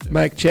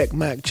Mic check,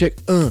 mic check.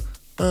 No.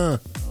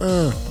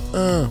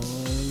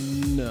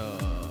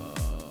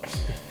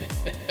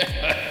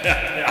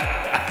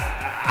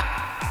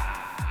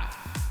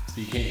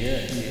 You can't hear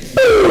it.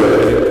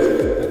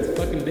 That's a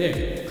fucking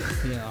dick.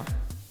 Yeah.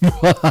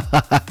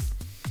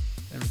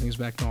 Everything's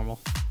back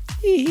normal.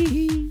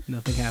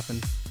 Nothing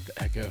happened.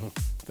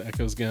 The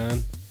echo's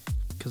gone.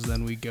 Because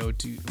then we go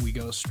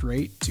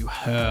straight to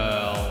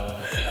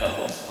hell.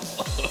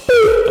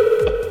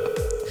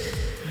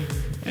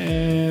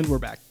 And we're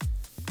back.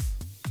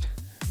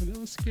 That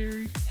was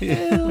scary.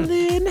 Hell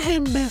in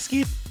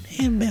handbasket,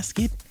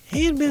 handbasket,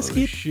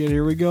 handbasket. Oh, shit,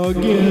 here we go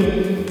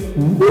again.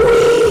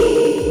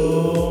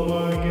 Oh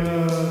my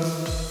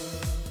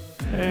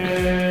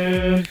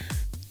god.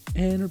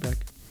 And we're back.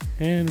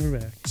 And we're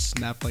back.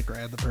 Snap like right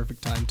at the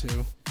perfect time,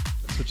 too.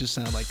 So it just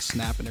sounded like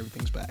snap and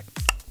everything's back.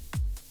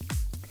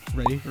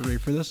 Ready? We're ready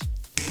for this?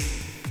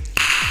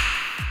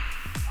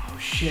 Oh,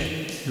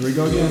 shit. Here we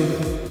go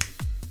again.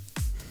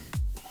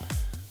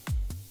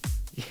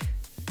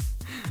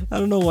 I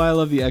don't know why I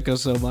love the echo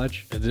so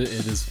much. It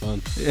is fun.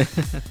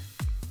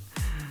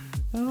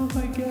 Oh,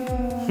 my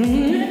God.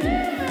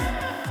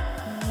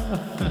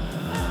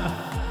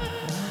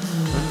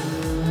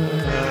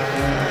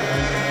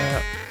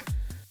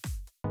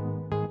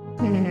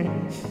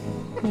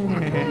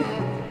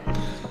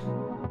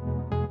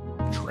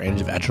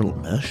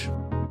 Transvaginal mesh?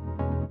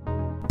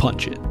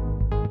 Punch it.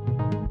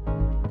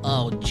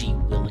 Oh, gee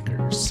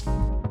willikers.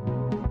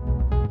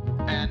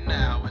 And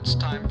now it's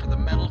time for the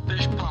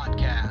Metalfish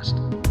Podcast.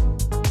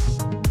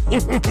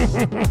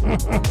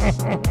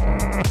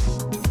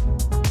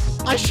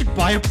 I should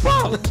buy a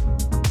boat!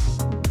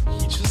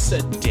 He just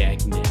said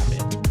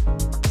dagnabbit.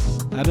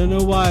 I don't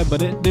know why,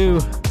 but it do.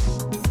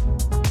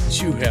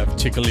 You have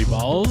tickly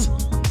balls.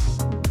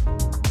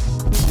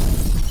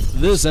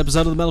 This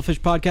episode of the Metalfish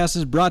Podcast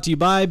is brought to you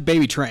by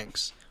Baby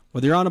Tranks.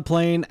 Whether you're on a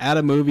plane, at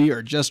a movie,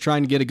 or just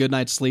trying to get a good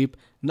night's sleep,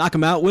 knock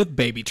them out with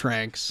Baby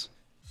Tranks.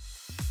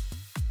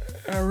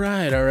 All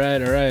right.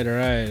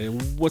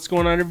 What's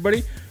going on,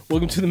 everybody?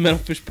 Welcome to the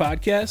Metalfish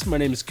Podcast. My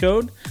name is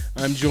Code.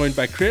 I'm joined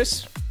by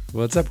Chris.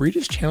 What's up? Were you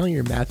just channeling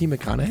your Matthew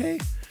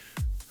McConaughey?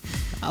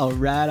 All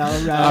right. All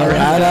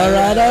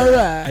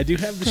right. I do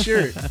have the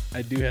shirt.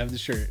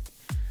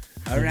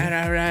 All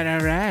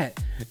right.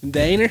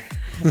 Diner.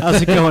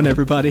 How's it going,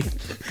 everybody?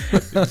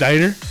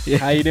 Diner. Yeah.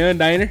 How you doing,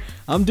 Diner?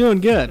 I'm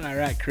doing good. All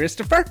right,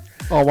 Christopher.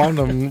 Oh,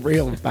 I'm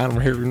real. I'm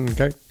here.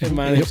 Okay. And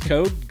my name's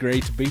Code.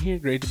 Great to be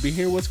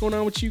here. What's going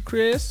on with you,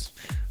 Chris?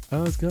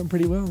 Oh, it's going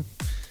pretty well.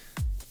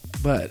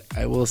 But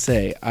I will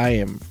say, I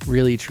am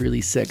really, truly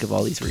sick of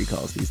all these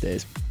recalls these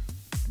days.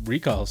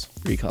 Recalls.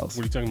 What are you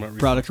talking about?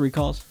 Product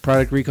recalls.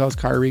 Product recalls,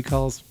 car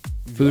recalls,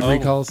 food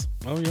recalls.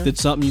 Oh, yeah. Did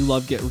something you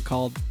love get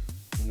recalled?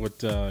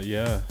 What,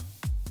 yeah.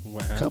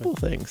 What A happened? couple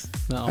things.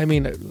 No. I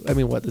mean,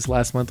 what, this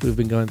last month we've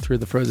been going through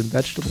the frozen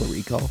vegetable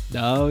recall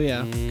Oh,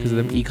 yeah. because of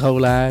them E.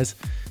 coli's.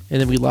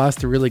 And then we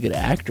lost a really good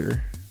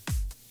actor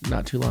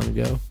not too long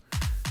ago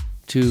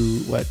to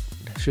what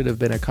should have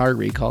been a car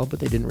recall, but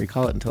they didn't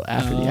recall it until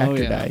after the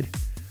actor died.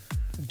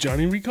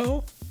 Johnny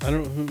Recall? I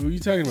don't know. Who are you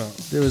talking about?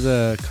 There was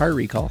a car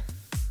recall.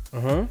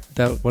 Uh-huh.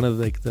 That one of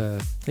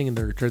the thing in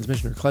their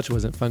transmission or clutch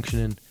wasn't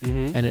functioning,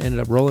 Mm-hmm. and it ended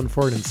up rolling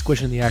forward and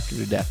squishing the actor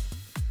to death.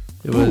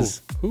 It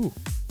was Who?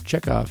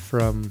 Chekhov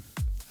from...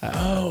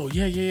 Oh,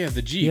 yeah.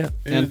 The Jeep.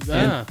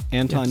 Yeah.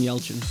 Anton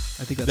Yelchin.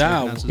 I think that's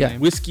how you pronounce his name.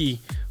 Whiskey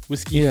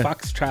Yeah.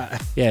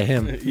 Foxtrot. Yeah,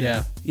 him.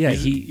 Yeah. Yeah,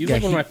 he's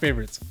like one of my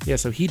favorites. Yeah,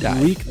 so he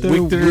died.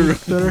 Victor.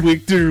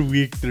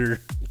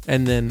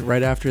 And then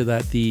right after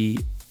that, the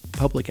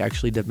public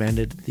actually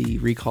demanded the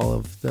recall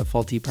of the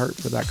faulty part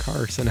for that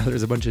car. So now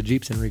there's a bunch of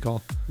Jeeps in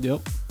recall.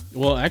 Yep.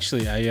 Well,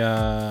 actually,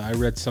 I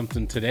read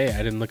something today. I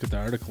didn't look at the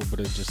article, but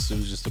it was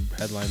just a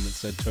headline that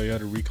said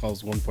Toyota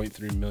recalls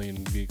 1.3 million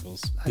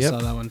vehicles. I saw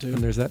that one, too. And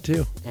there's that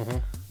too. Uh-huh.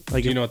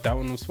 Like Do you know what that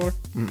one was for?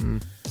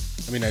 Mm-mm.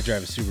 I mean, I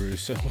drive a Subaru,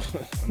 so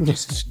I'm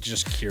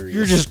just curious.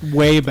 You're just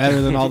way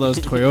better than all those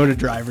Toyota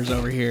drivers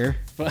over here.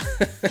 I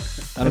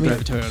don't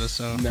drive a Toyota,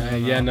 so...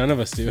 none of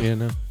us do. Yeah,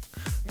 no.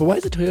 But why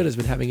has the Toyota's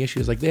been having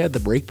issues? Like they had the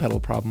brake pedal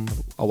problem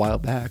a while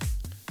back.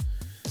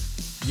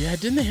 Yeah,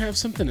 didn't they have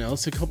something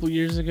else a couple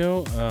years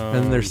ago? And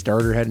then their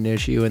starter had an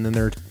issue, and then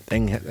their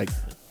thing had, like,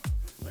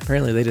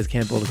 apparently they just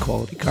can't build a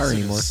quality car was it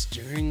anymore. A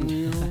steering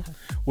wheel?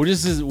 What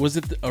is this? Was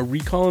it a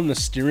recall in the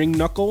steering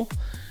knuckle?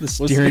 The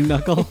steering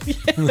knuckle?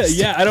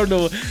 Yeah, I don't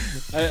know.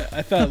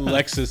 I thought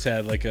Lexus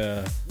had like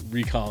a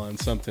recall on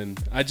something.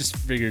 I just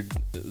figured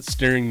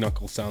steering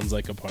knuckle sounds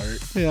like a part.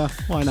 Yeah,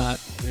 why not?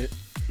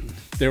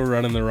 They were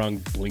running the wrong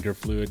blinker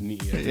fluid in the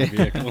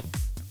vehicle.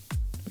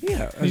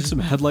 Yeah, Need some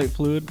headlight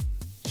fluid?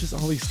 just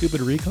all these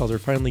stupid recalls are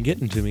finally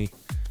getting to me.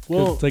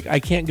 Well, it's like I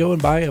can't go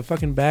and buy a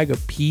fucking bag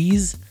of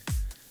peas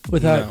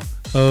without.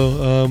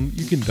 No.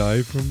 You can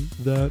die from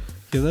that.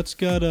 Yeah, that's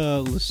got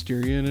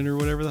listeria in it or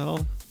whatever the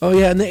hell. Oh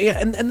yeah,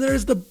 and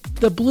there's the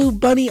Blue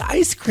Bunny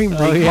ice cream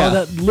recall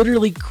that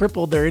literally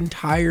crippled their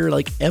entire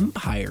like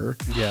empire.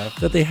 Yeah,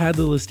 that they had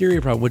the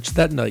listeria problem, which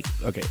that like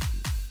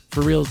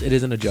for real, it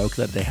isn't a joke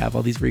that they have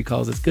all these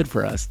recalls. It's good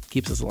for us,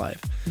 keeps us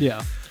alive.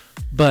 Yeah,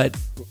 But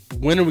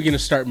when are we going to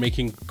start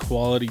making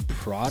quality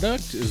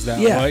product? Is that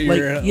yeah, what like,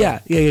 you're...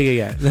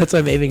 yeah. That's what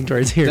I'm aiming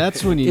towards here.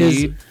 That's when you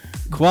need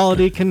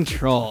quality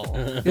control.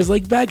 It's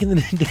like back in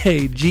the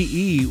day,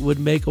 GE would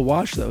make a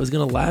watch that was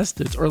going to last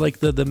it, or like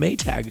the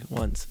Maytag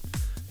ones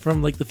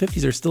from like the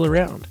 50s are still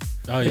around.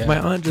 Oh, like yeah. my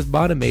aunt just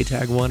bought a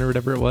Maytag one or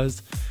whatever it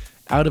was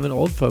out of an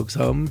old folks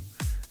home,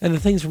 and the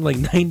thing's from like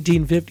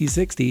 1950,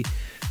 60.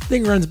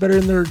 Thing runs better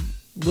than their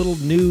little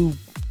new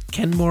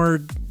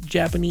Kenmore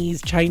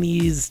Japanese,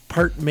 Chinese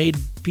part-made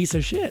piece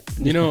of shit.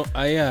 You know,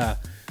 I hear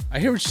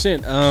what you're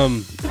saying.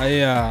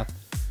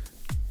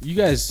 You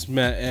guys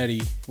met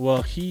Eddie.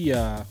 Well, he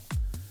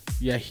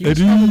was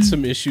having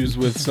some issues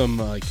with some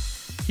like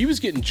he was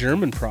getting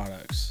German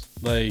products.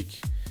 Like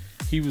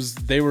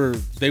they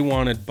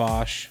wanted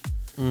Bosch.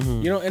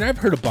 Mm-hmm. You know, and I've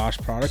heard of Bosch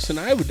products, and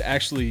I would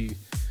actually,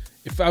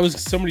 if I was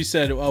somebody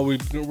said, "Oh, we're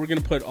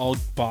going to put all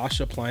Bosch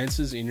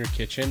appliances in your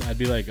kitchen," I'd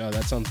be like, "Oh,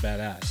 that sounds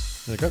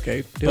badass." Like,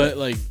 okay, But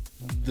like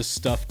the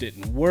stuff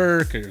didn't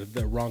work, or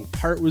the wrong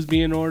part was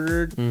being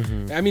ordered.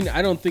 Mm-hmm. I mean,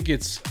 I don't think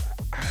it's.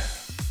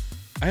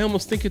 I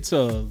almost think it's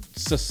a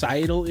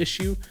societal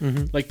issue.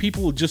 Mm-hmm. Like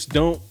people just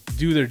don't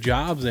do their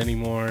jobs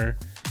anymore.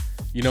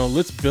 You know,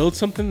 let's build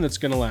something that's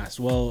going to last.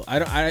 Well,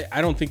 I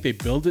don't think they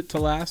build it to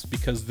last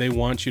because they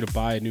want you to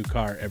buy a new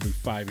car every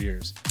 5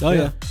 years. Oh,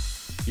 yeah.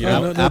 You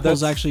know? no, Apple's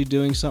that's- actually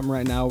doing something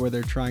right now where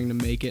they're trying to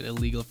make it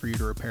illegal for you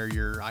to repair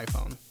your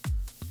iPhone.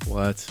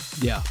 What?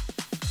 Yeah.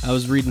 I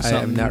was reading I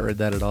something. have not read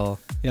that at all.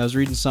 Yeah, I was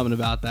reading something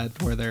about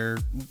that where they're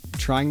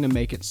trying to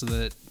make it so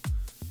that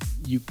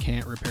you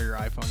can't repair your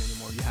iPhone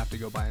anymore. You have to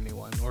go buy a new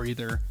one, or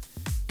either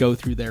go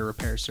through their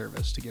repair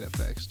service to get it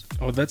fixed.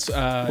 Oh, that's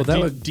that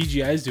would-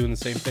 DJI is doing the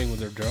same thing with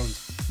their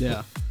drones.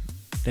 Yeah.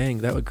 Dang,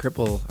 that would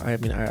cripple. I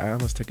mean, I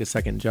almost took a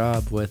second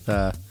job with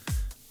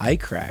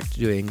iCracked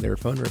doing their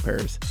phone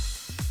repairs.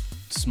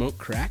 Smoke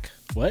crack?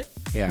 What?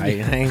 Yeah,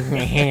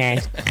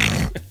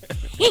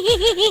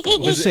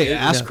 Did you say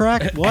ass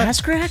crack? What?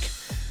 Ass crack?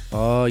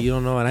 Oh, you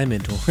don't know what I'm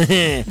into.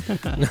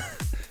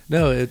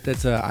 No,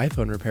 that's an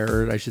iPhone repair,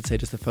 or I should say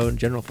just a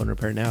general phone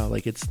repair now.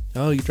 Like it's,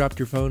 oh, you dropped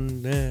your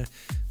phone,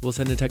 we'll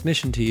send a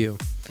technician to you.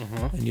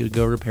 Uh-huh. And you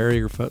go repair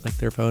your phone, like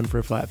their phone for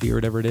a flat fee or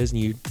whatever it is, and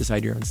you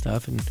decide your own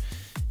stuff, and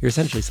you're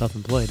essentially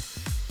self-employed.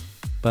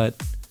 But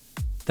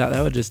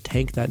that would just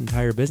tank that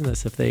entire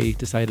business if they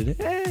decided,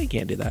 you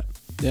can't do that.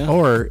 Yeah.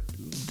 Or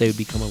they would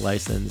become a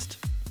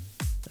licensed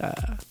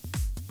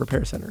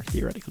repair center,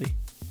 theoretically.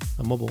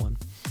 A mobile one.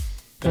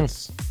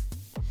 That's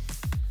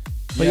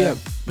But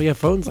yeah,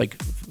 phones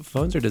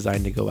are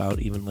designed to go out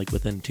even like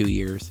within 2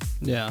 years.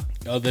 Yeah.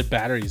 Oh, the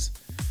batteries.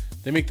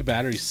 They make the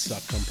batteries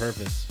suck on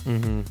purpose.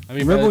 Mm-hmm. I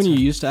mean, Remember when you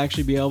used to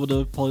actually be able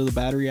to pull the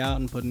battery out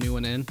and put a new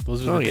one in?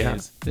 Those were the yeah.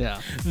 days.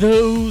 Yeah.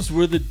 Those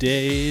were the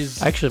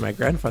days. Actually, my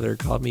grandfather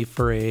called me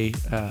for a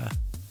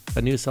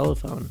new cell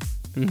phone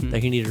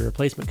that he needed a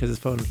replacement because his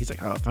phone. He's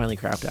like, "Oh, it finally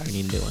crapped out. I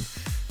need a new one."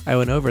 I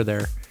went over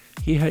there.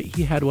 He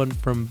had one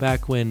from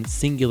back when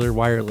Singular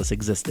Wireless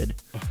existed.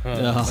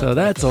 Yeah. So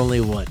that's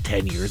only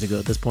 10 years ago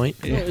at this point.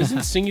 Oh,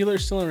 isn't Singular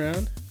still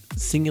around?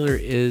 Singular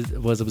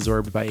was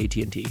absorbed by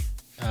AT&T.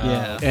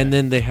 Yeah. And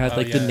then they had Oh,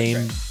 like yeah, the name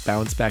that's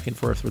bounce back and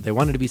forth where they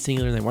wanted to be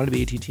Singular and they wanted to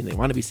be AT&T and they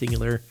wanted to be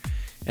Singular,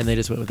 and they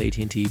just went with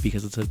AT&T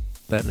because it's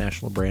that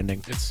national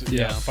branding. It's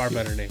Yeah. far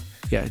better name.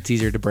 Yeah, it's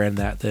easier to brand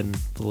that than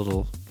the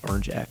little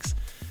orange X.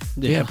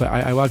 Yeah. Yeah, but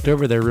I walked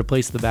over there,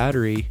 replaced the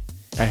battery.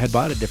 I had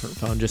bought a different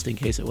phone just in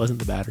case it wasn't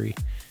the battery.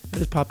 I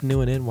just popped a new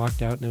one in,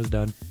 walked out, and it was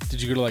done.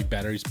 Did you go to like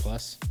Batteries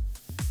Plus?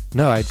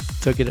 No, I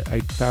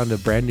found a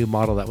brand new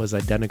model that was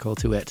identical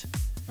to it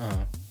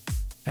Uh-huh.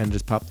 and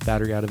just popped the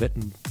battery out of it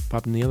and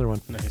popped in the other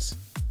one. Nice.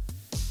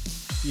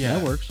 Yeah,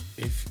 that works.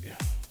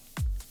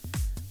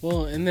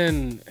 Well, and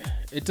then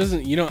it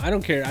doesn't. You know, I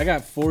don't care. I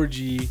got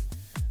 4G.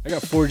 I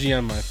got 4G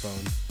on my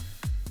phone.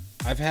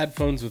 I've had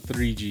phones with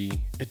 3G.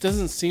 It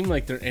doesn't seem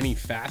like they're any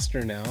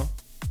faster now.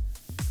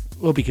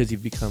 Well, because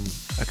you've become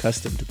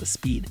accustomed to the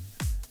speed.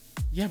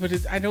 Yeah,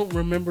 but I don't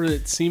remember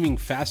it seeming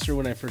faster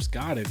when I first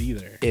got it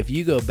either. If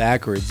you go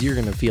backwards, you're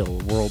going to feel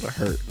a world of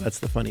hurt. That's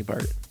the funny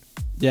part.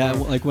 Yeah,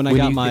 like when I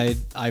When got you my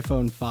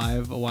iPhone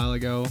 5 a while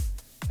ago,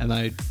 and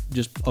I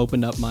just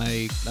opened up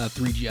my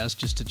 3GS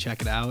just to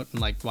check it out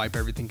and like wipe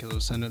everything because I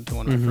was sending it to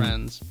one of my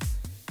friends.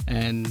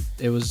 And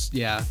it was,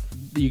 yeah,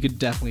 you could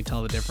definitely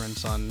tell the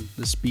difference on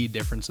the speed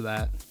difference of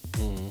that.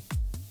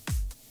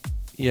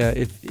 Yeah,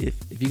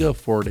 if you go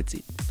forward, it's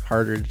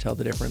harder to tell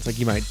the difference. Like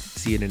you might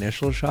see an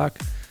initial shock,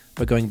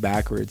 but going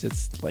backwards,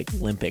 it's like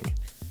limping.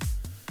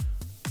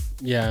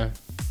 Yeah.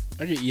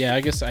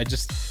 I guess I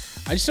just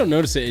don't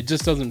notice it. It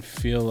just doesn't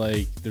feel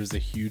like there's a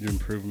huge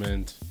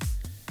improvement.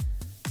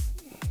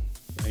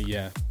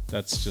 Yeah,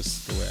 that's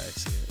just the way I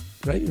see it.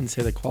 But I even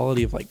say the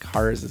quality of like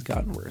cars has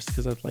gotten worse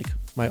because of like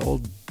my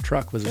old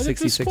truck was a Yeah, they're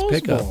 66 disposable.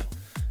 pickup,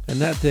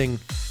 and that thing,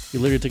 you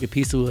literally took a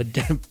piece of wood,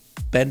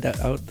 bent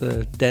out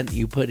the dent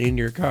you put in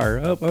your car.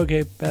 Oh,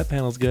 okay, that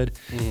panel's good,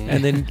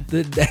 and then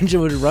the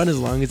engine would run as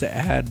long as it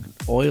had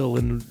oil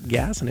and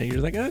gas in it.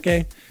 You're like,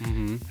 okay,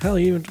 hell,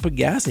 you even put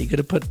gas in it. You could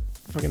have put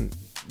fucking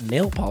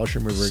nail polish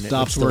remover in it. Stops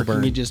Stops still working.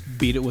 burn. You just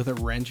beat it with a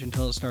wrench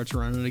until it starts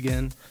running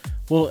again.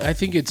 Well, I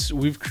think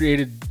we've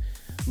created,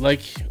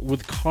 like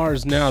with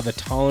cars now, the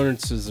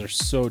tolerances are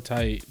so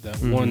tight that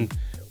when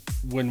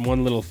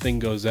one little thing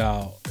goes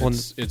out,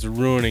 it's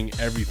ruining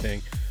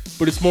everything.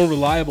 But it's more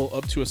reliable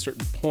up to a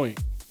certain point.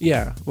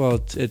 Yeah, well,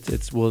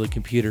 it's will the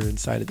computer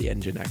inside of the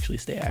engine actually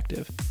stay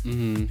active?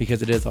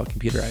 Because it is all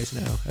computerized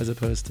now, as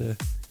opposed to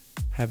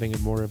having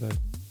more of a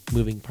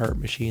moving part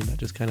machine that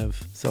just kind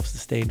of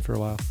self-sustained for a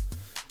while.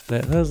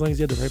 But as long as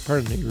you had the right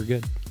part in it, you were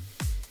good.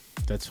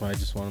 That's why I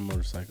just want a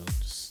motorcycle.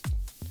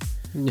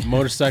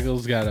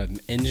 Motorcycle's got an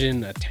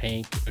engine, a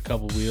tank, a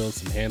couple wheels,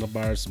 some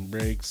handlebars, some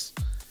brakes,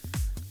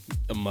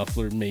 a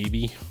muffler,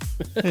 maybe.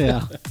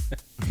 Yeah.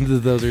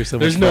 Those are so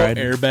There's much no pride.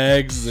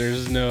 airbags.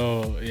 There's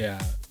no,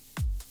 yeah.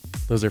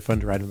 Those are fun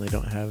to ride when they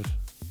don't have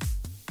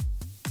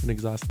an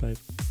exhaust pipe.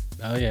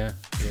 Oh, yeah.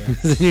 Yeah.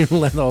 Then you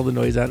let all the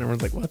noise out, and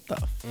everyone's like, "What the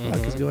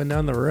fuck is going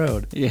down the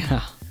road?"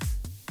 Yeah.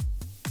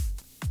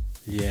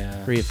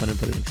 Yeah. Or you have fun and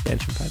put an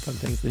expansion pipe on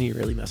things, then you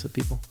really mess with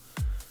people.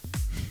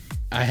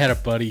 I had a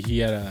buddy, he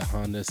had a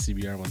Honda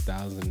CBR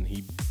 1000.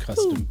 He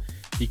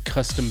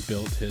custom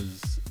built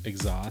his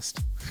exhaust.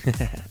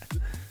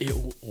 It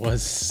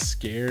was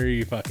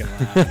scary fucking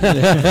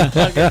loud.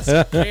 Fucking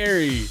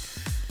scary.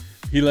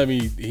 He let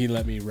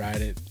me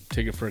ride it,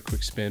 take it for a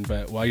quick spin,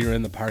 but while you're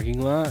in the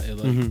parking lot,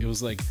 it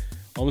was like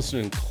almost an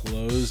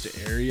enclosed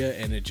area,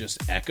 and it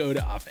just echoed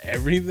off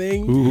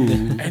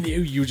everything. And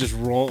you just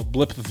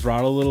blip the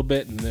throttle a little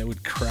bit, and it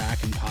would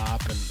crack and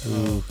pop,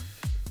 and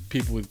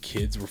people with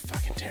kids were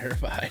fucking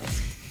terrified.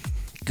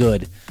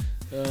 Good.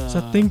 Is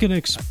that thing gonna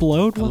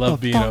explode? I What love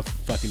the being fuck? a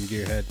fucking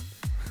gearhead.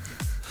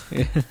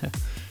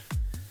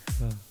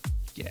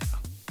 Yeah.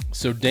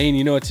 So Dane,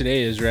 you know what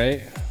today is,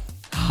 right?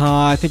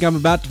 I think I'm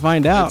about to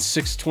find out. It's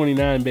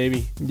 6:29,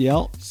 baby.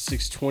 Yep.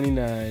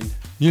 6:29.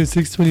 Yeah,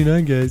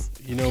 6:29, guys.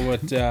 You know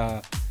what?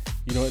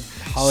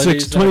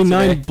 Holidays.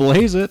 6:29.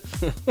 Blaze it.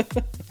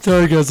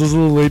 Sorry, guys, I was a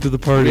little late to the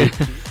party.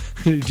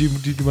 do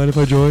you mind if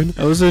I join?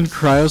 I was in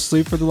cryo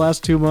sleep for the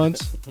last 2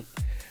 months.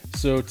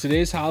 So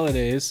today's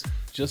holidays,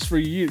 just for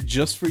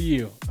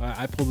you.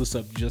 I pulled this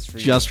up just for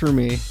you. Just for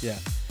me. Yeah.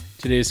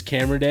 Today's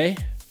Camera Day,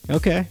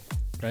 Okay.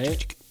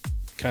 right?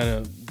 Kind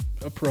of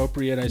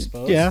appropriate, I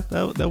suppose. Yeah,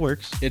 that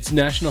works. It's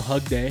National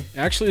Hug Day.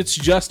 Actually, it's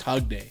just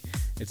Hug Day.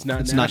 It's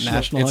not It's not national.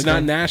 National It's Hug not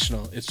Day?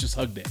 national. It's just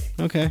Hug Day.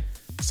 Okay.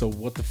 So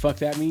what the fuck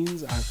that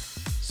means?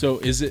 So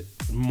is it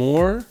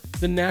more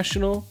than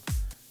national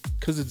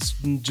because it's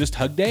just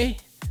Hug Day,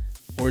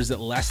 or is it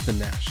less than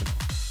national?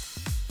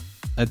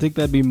 I think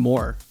that'd be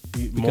more.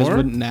 Because More?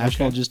 wouldn't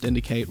national Okay. just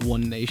indicate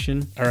one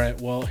nation? All right.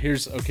 Well,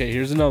 here's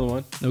another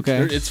one. Okay.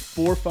 It's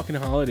 4 fucking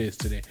holidays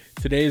today.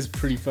 Today is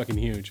pretty fucking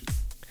huge.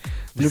 I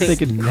wonder if they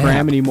could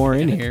cram any more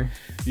in here.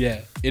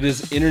 Yeah. It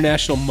is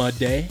International Mud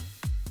Day.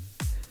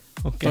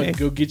 Okay. Fuck,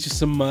 go get you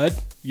some mud.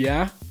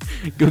 Yeah.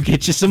 Go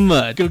get you some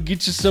mud. Go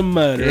get you some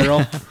mud,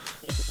 Earl.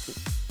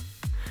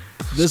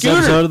 This Scooter.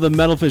 episode of the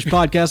Metalfish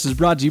Podcast is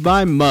brought to you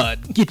by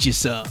Mud. Get you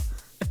some.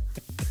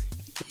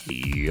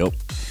 Yep.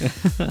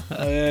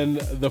 And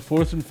the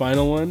fourth and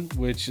final one,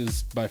 which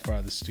is by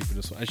far the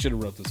stupidest one. I should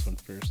have wrote this one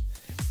first.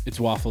 It's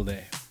Waffle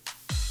Day.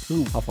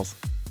 Ooh, waffles.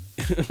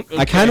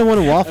 I kind of want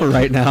a waffle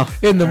right now.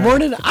 In the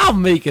morning,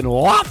 I'm making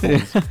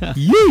waffles.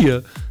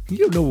 Yeah. You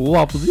don't know what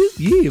waffles is?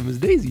 Yeah, Miss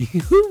Daisy.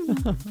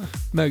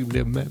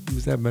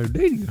 Miss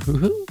Daisy.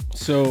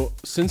 So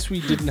since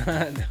we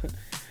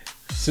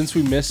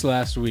missed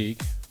last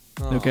week,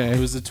 Okay. it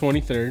was the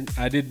 23rd.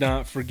 I did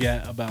not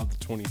forget about the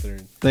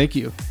 23rd. Thank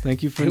you.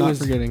 Thank you for It not was-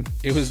 forgetting.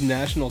 It was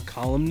National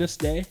Columnist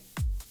Day.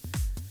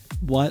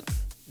 What?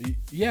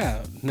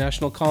 Yeah,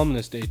 National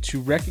Columnist Day, to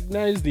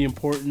recognize the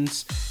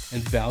importance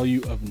and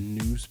value of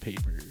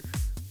newspaper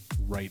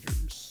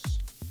writers.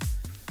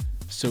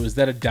 So is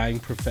that a dying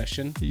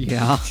profession?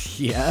 Yeah.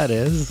 Yeah, it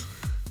is.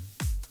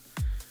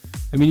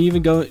 I mean, you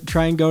even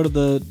try and go to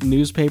the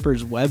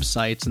newspaper's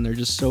websites, and they're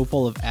just so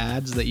full of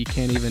ads that you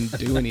can't even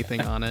do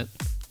anything on it.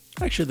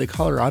 Actually, the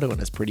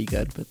Coloradoan is pretty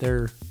good, but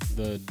they're...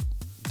 The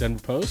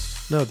Denver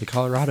Post? No, the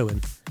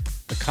Coloradoan.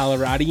 The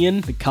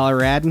Coloradian? The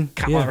Coloradan.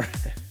 Colorado.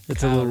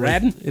 It's a little...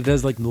 Coloradan? It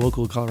does like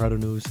local Colorado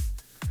news.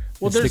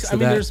 Well, It sticks to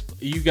that. there's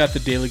you got the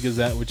Daily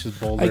Gazette, which is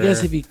Boulder. I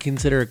guess if you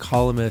consider a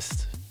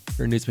columnist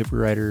or newspaper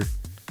writer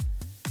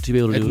to be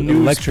able to A do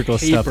electrical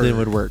stuff, then it newspaper.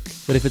 would work.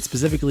 But if it's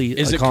specifically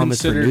is a it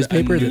columnist for a considered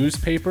newspaper, a then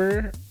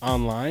newspaper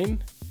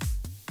online,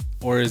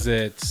 or is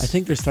it? I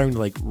think they're starting to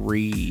like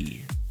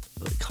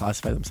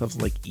classify themselves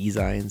as like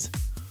e-zines.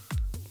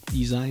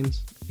 E-zines.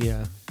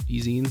 Yeah,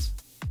 E-zines.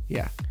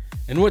 yeah.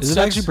 And what Is it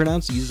sucks- actually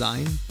pronounced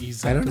E-zine?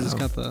 I don't Because it's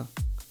know. got the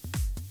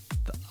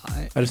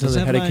I. I just know does they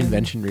that had a have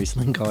convention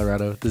recently in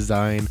Colorado.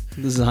 Design.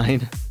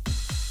 Design.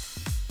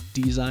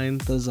 Design.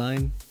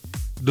 Design.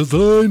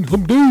 Design.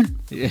 Humdee.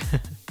 Yeah.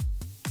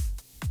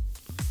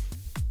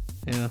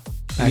 Yeah.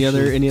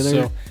 Actually, Any other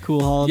so-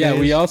 cool holidays?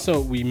 Yeah,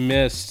 we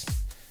missed.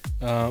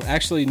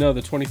 Actually, no,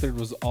 the 23rd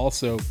was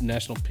also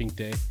National Pink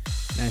Day,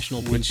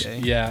 National Pink which Day.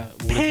 yeah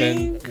would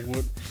have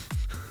been.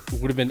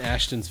 would have been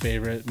Ashton's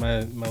favorite. My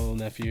little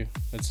nephew.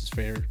 That's his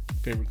favorite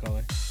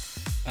color.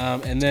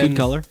 And then Good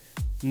color.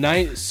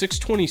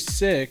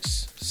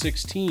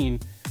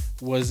 6/26/16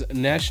 was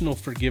National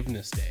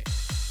Forgiveness Day.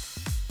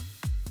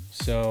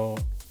 So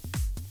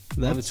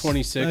on the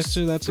 26th,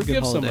 Actually, that's a good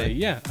forgive holiday. somebody.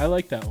 Yeah, I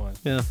like that one.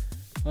 Yeah.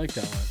 I like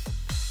that one.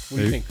 What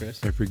do you think, Chris?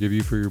 I forgive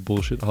you for your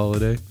bullshit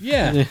holiday.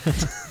 Yeah.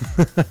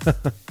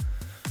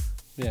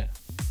 Yeah.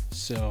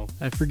 So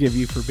I forgive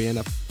you for being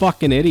a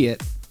fucking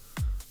idiot.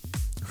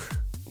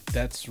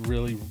 that's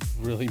really,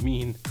 really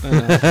mean. I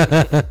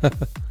know.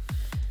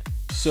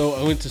 So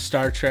I went to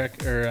Star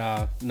Trek,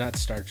 or not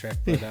Star Trek,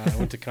 but I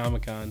went to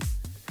Comic-Con.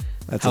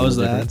 That's How a was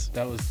little that?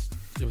 different.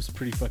 It was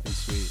pretty fucking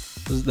sweet.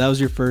 That was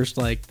your first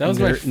like That was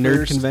my nerd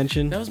first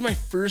convention. That was my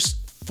first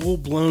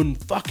full-blown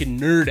fucking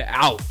nerd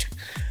out.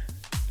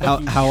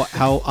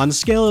 How on a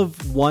scale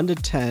of 1 to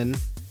 10,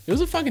 It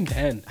was a fucking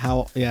 10.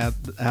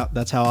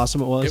 that's how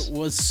awesome it was. It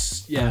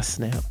was, Yeah. yeah.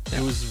 Snap.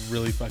 It was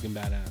really fucking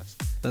badass.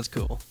 That's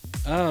cool.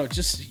 Oh,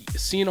 just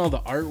seeing all the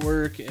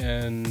artwork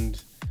and,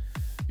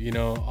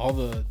 all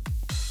the,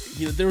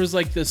 there was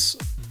like this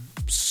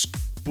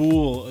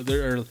spool.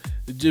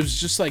 It was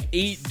just like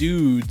 8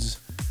 dudes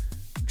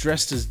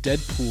dressed as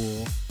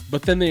Deadpool,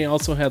 but then they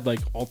also had like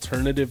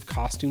alternative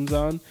costumes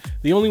on.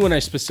 The only one I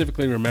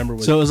specifically remember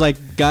was So it was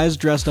like guys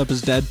dressed up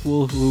as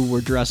Deadpool who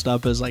were dressed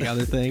up as like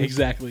other things.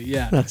 exactly,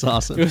 yeah. That's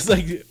awesome. It was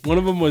like one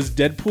of them was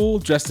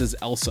Deadpool dressed as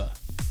Elsa.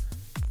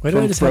 Why do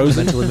I From just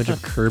Frozen? have a mental image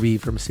of Kirby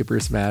from Super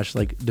Smash,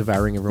 like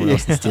devouring everyone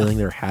else and stealing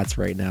their hats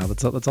right now?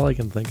 That's all I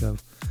can think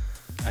of.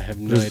 I have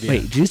no idea.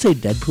 Wait, did you say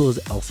Deadpool is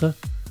Elsa?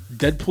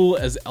 Deadpool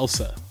as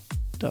Elsa.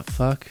 The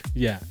fuck?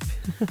 Yeah.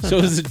 So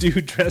it was a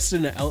dude dressed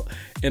in a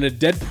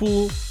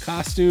Deadpool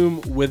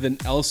costume with an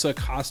Elsa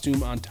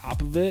costume on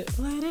top of it.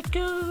 Let it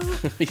go.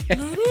 Yeah.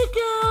 Let it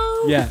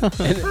go. Yeah.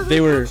 And they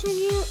were Punching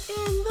you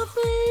in the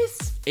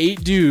face.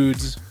 8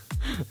 dudes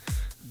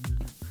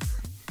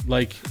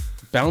like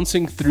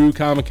bouncing through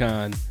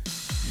Comic-Con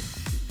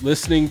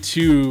listening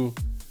to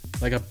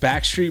like a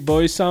Backstreet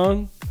Boys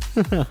song.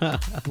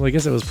 Well, I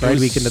guess it was Pride It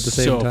was Weekend at the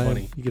same so time.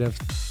 funny. You could have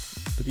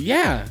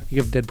Yeah.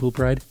 Deadpool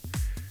Pride.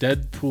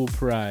 Deadpool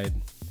Pride.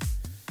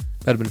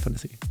 That'd have been fun to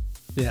see.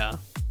 Yeah.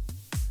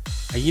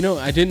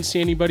 I didn't see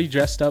anybody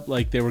dressed up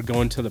like they were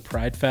going to the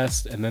Pride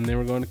Fest and then they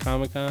were going to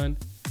Comic-Con.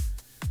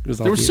 It was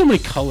all There were cute. so many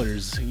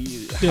colors. How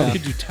Yeah.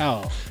 could you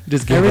tell?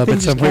 Just give up Everything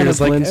at some just point. kind It's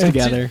of like blends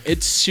together.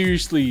 It's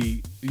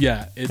seriously,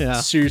 yeah.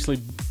 Yeah. Seriously,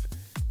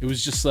 it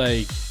was just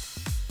like,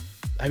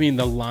 I mean,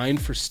 the line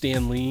for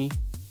Stan Lee,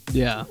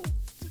 Yeah.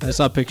 I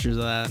saw pictures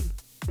of that.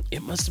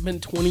 it must have been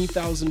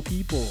 20,000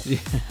 people. Yeah.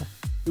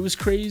 It was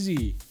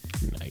crazy.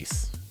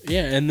 nice.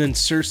 Yeah, and then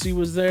Cersei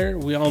was there.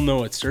 We all know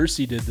what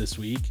Cersei did this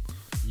week.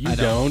 You I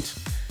don't.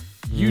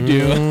 You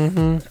do.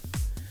 Mm-hmm.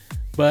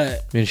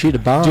 But I mean, she'd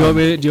have bombed. Do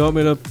you want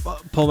me to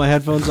pull my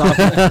headphones off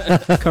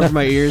and cover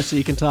my ears so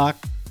you can talk?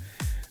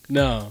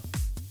 no,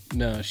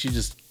 she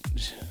just,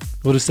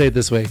 We'll just say it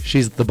this way: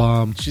 she's the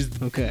bomb. she's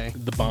Okay.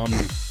 the bomb.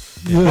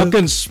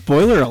 Fucking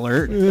spoiler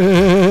alert.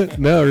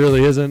 No, it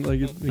really isn't.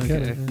 Like, it Okay.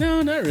 kinda,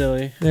 No, not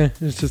really. yeah,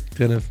 it's just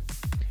kind of.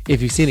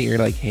 If you've seen it, you're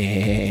like,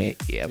 hey,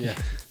 yep. Yeah.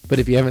 But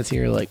if you haven't seen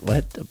it, you're like,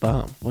 what? The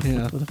bomb? What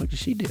Yeah. the fuck does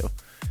she do?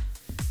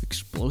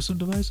 Explosive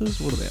devices?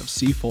 What do they have?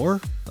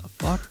 C4? The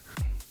fuck?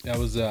 That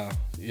was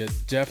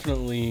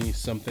definitely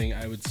something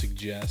I would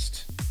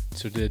suggest.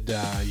 So did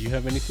you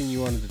have anything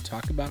you wanted to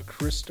talk about,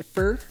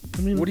 Christopher?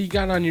 I mean- what do you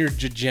got on your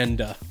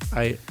agenda?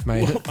 My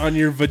On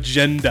your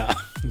vagenda?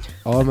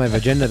 all of my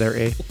vagina there,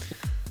 eh?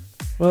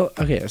 Well,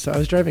 okay, so I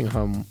was driving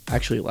home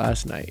actually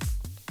last night,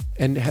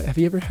 and have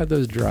you ever had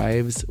those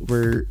drives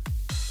where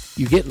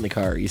you get in the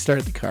car, you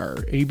start the car,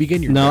 and you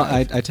begin your No,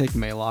 drive? I take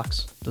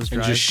Maalox. Those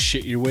And drives. just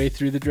shit your way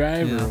through the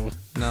drive? Yeah. Or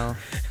No.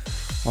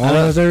 Oh,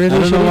 I is that really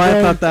don't know shitty why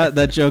I drive? thought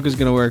that joke was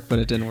going to work, but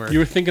it didn't work. you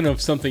were thinking of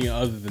something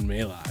other than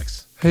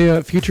Maalox. Hey,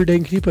 Future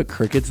Dane, can you put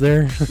crickets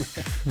there?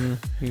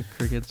 Yeah,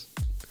 crickets.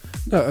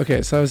 No,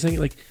 okay. So I was thinking,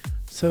 like,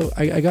 so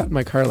I got in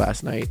my car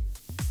last night,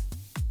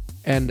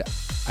 and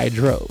I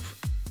drove.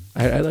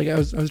 I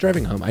was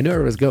driving home. I knew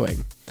where I was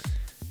going,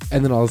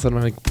 and then all of a sudden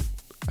I'm like,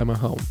 I'm at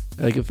home.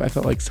 Like if I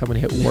felt like someone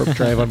hit warp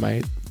drive on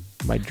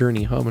my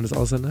journey home, and it's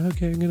all of a sudden,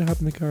 okay, I'm gonna hop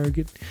in the car,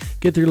 get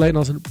through light, and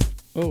all of a sudden,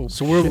 oh,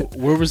 So shit.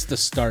 where was the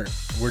start?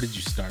 Where did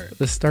you start?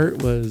 The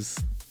start was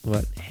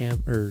what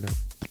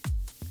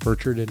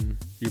Orchard, and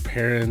Your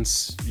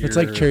parents? it's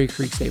like Cherry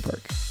Creek State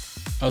Park.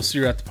 Oh, so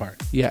you're at the park.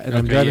 Yeah, and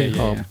I'm Okay, driving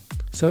yeah, home, yeah.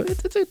 so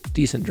it's a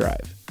decent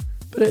drive,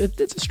 but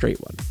it's a straight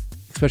one,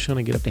 especially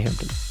when I get up to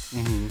Hampton.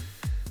 Mm-hmm.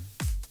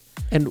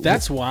 And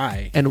That's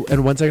why. and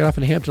once I got off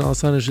in Hampton, all of a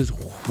sudden it's just,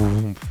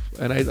 whoom,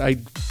 and I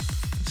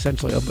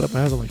essentially opened up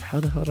my house. I'm like, how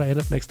the hell did I end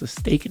up next to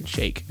Steak and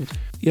Shake?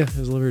 Yeah, it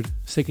was delivered.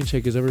 Steak and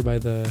Shake is over by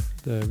the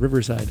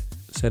Riverside,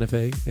 Santa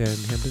Fe, and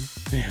Hampton.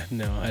 Yeah,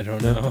 no, I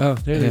don't No, know. oh,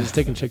 there's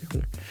Steak and Shake over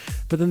there.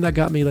 But then that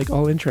got me like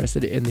all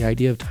interested in the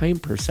idea of time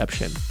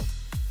perception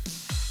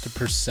The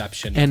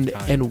perception and of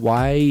time. and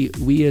why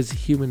we as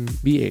human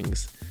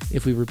beings,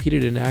 if we repeat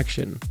it in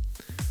action,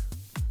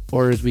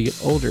 or as we get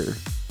older,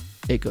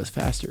 it goes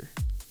faster.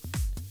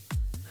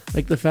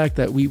 Like the fact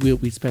that we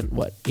spent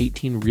what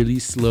 18 really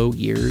slow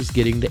years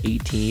getting to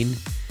 18.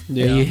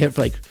 Yeah. And you hit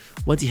like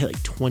once you hit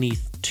like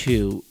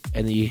 22,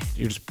 and then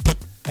you're just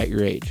at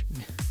your age.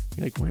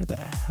 You're like, where the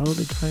hell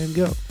did time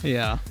go?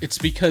 Yeah. It's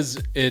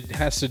because it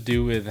has to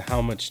do with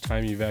how much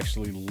time you've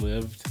actually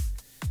lived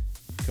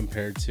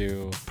compared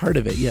to Part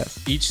of it,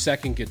 yes. each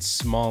second gets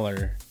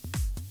smaller.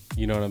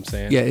 You know what I'm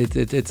saying? Yeah,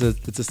 it's a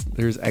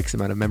there's X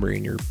amount of memory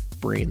in your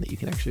brain that you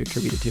can actually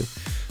attribute it to.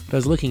 But I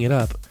was looking it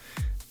up,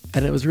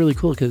 and it was really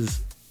cool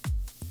because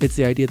it's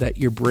the idea that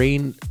your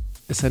brain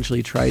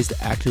essentially tries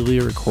to actively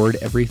record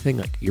everything.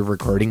 Like, you're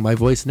recording my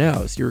voice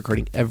now, so you're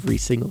recording every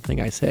single thing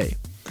I say.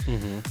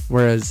 Mm-hmm.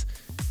 Whereas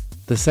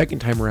the second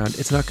time around,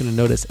 it's not going to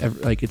notice,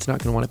 it's not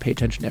going to want to pay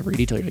attention to every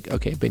detail. You're like,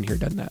 okay, been here,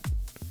 done that.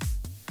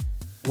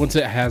 Once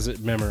it has it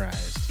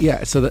memorized.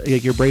 Yeah, so that,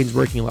 like, your brain's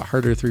working a lot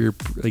harder through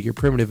your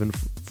primitive and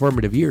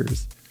formative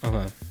years.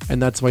 Uh-huh.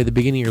 And that's why the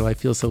beginning of your life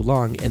feels so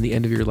long and the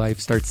end of your life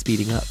starts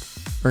speeding up.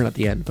 Or not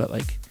the end, but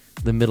like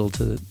the middle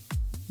to the,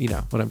 you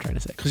know what I'm trying to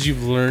say. Because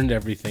you've learned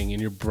everything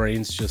and your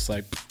brain's just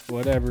like,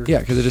 whatever. Yeah,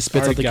 because it just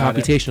spits out Already the got it.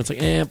 computation. It's like,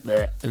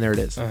 bleh, and there it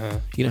is. Uh-huh.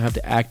 You don't have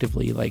to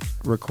actively like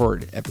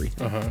record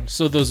everything. Uh-huh.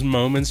 So those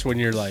moments when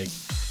you're like,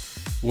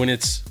 when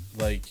it's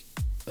like,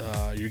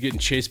 you're getting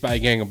chased by a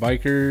gang of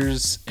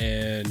bikers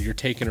and you're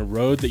taking a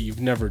road that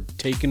you've never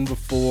taken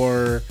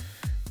before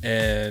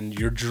and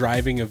you're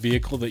driving a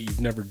vehicle that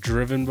you've never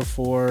driven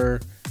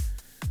before.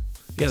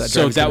 Yeah, that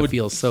So drive's that gonna would-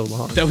 feel so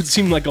long. That would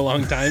seem like a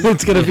long time.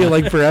 It's gonna feel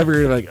like forever.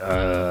 You're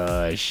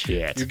like,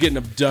 shit. You're getting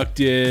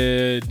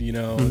abducted, you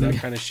know, that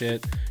kind of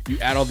shit. You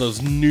add all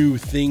those new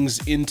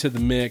things into the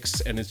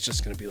mix, and it's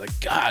just going to be like,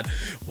 God,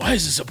 why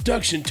is this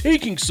abduction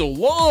taking so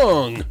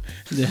long?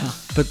 Yeah.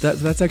 But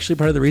that's actually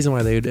part of the reason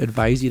why they would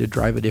advise you to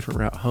drive a different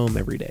route home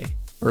every day,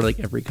 or like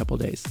every couple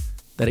days.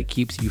 That it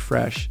keeps you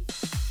fresh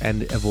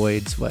and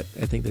avoids what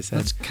I think they said.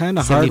 That's kind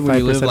of hard when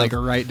you live 75% like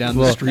of- right down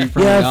the street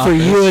from the yeah, for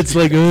office. you it's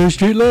like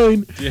straight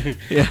line.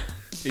 Yeah.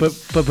 But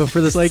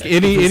for this Like for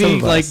any some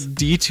of like us-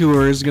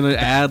 detour is gonna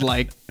add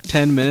like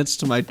 10 minutes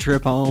to my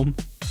trip home.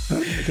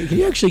 can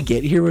you actually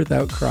get here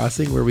without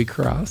crossing where we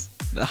cross?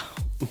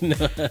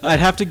 I'd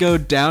have to go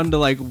down to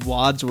like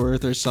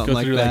Wadsworth or something Go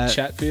like through that. like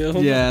Chatfield?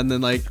 Yeah, and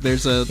then like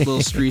there's a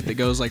little street that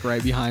goes like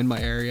right behind my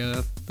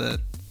area that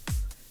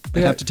I'd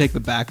Yeah. have to take the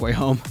back way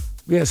home.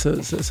 Yeah,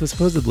 so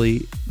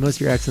supposedly most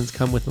of your accidents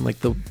come within like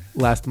the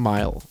last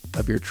mile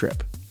of your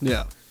trip,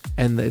 Yeah.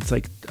 and it's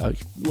like a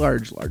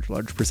large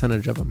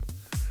percentage of them.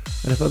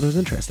 And I thought that was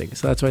interesting.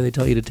 So that's why they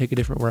tell you to take a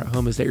different route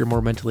home, is that you're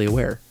more mentally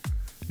aware,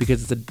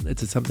 because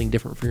it's something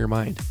different for your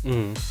mind.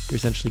 Mm. You're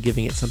essentially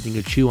giving it something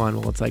to chew on.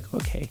 Well, it's like,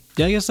 okay,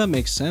 Yeah, I guess that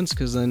makes sense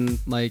because then,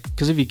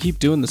 because if you keep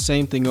doing the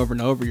same thing over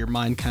and over, your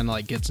mind kind of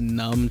like gets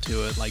numb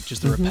to it, like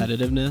just the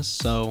repetitiveness.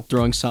 So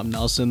throwing something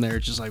else in there,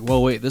 it's just like, whoa,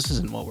 wait, this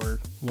isn't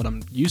what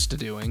I'm used to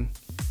doing.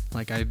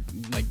 Like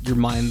your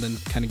mind then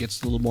kind of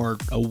gets a little more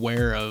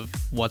aware of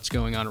what's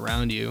going on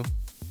around you.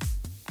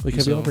 like,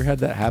 have you So- ever had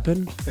that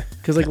happen?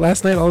 Because like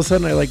last night, all of a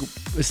sudden, I like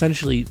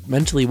essentially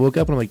mentally woke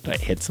up and I'm like, did I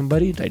hit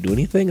somebody? Did I do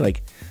anything?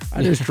 Like,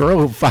 I just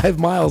drove 5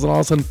 miles and all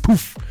of a sudden,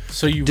 poof!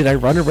 So Did I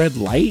run a red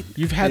light?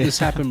 you've had this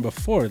happen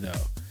before,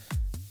 though,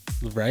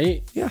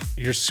 right? Yeah.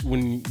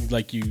 When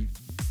like you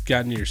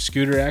got into your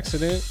scooter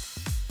accident,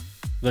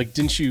 like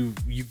didn't you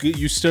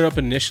stood up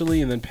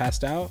initially and then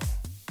passed out?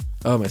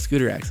 Oh, my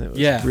scooter accident was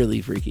Yeah.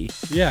 really freaky.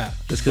 Yeah.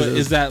 Just 'cause But it was-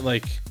 is that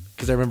like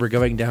Because I remember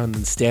going down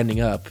and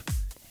standing up,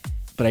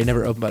 but I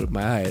never opened up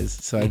my eyes,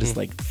 so I just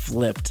like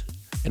flipped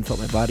and felt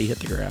my body hit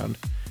the ground,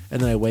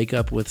 and then I wake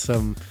up with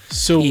some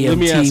so? EMT Let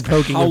me ask,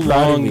 poking how and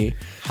prodding long? me.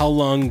 How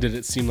long did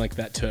it seem like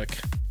that took?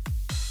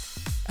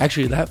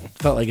 Actually, that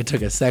felt like it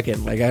took a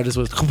second. Like I just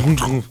was,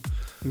 and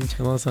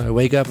all of a sudden I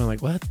wake up and I'm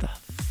like, what the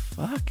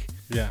fuck?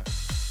 Yeah.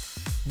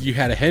 You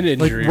had a head Like,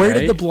 injury, where right?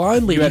 did the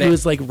blonde You lady had who a-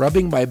 was like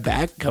rubbing my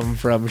back come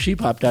from? She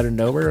popped out of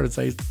nowhere and it's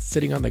like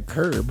sitting on the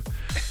curb.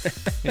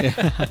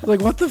 I was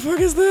like, what the fuck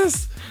is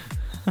this?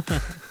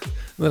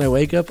 Then I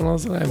wake up and all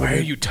of a sudden I'm Why in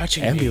are an you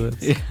touching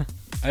ambulance. me?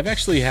 I've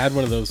actually had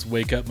one of those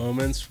wake up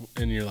moments,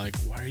 and you're like,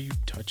 "Why are you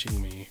touching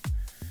me?"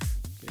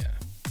 Yeah,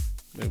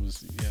 it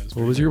was. Yeah, it was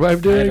What was your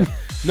wife doing?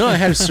 No, I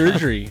had a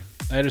surgery.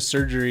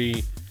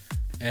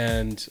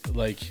 And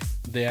like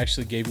they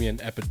actually gave me an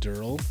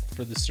epidural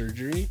for the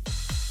surgery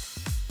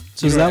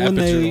So You is know that what when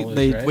epidural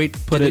they is, right?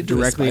 put Did it they do a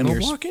directly in spinal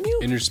your block in you?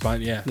 in your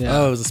spine. Yeah, Yeah.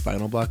 Oh, it was a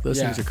spinal block. Those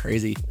Yeah. things are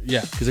crazy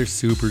yeah, because they're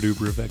super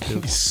duper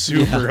effective.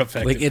 super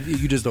effective. Like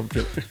you just don't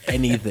feel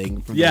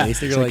anything from Yeah. the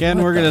waist. You're It's like, like, and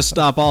what we're the gonna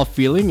stop all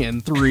feeling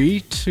in 3,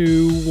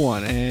 2,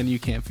 1, and you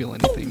can't feel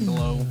anything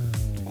below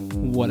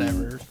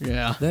whatever.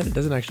 Yeah. Then it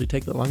doesn't actually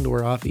take that long to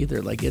wear off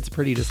either. Like it's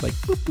pretty just like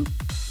boop, boop.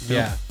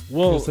 Yeah.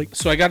 Well, It's like-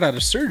 so I got out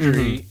of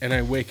surgery and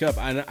I wake up.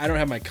 I don't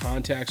have my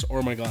contacts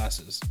or my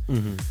glasses,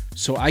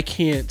 so I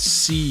can't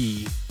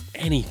see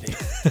anything.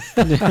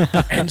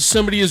 And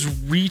somebody is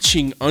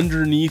reaching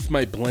underneath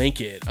my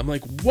blanket. I'm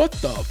like, what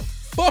the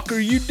fuck are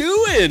you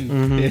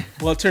doing?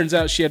 Well, it turns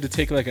out she had to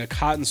take like a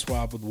cotton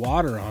swab with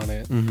water on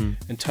it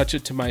and touch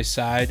it to my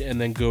side and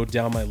then go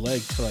down my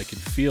leg till I could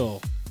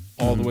feel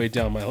all the way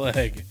down my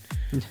leg.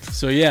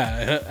 So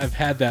yeah, I've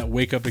had that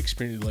wake up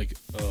experience. Like,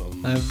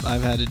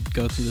 I've had to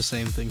go through the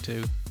same thing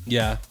too.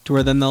 yeah, To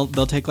where then they'll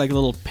take like a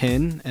little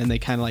pin and they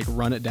kind of like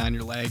run it down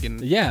your leg,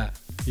 and yeah,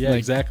 Like-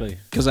 exactly.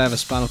 because I have a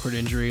spinal cord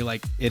injury,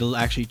 like it'll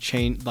actually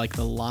change, like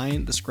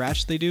the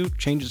scratch they do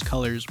changes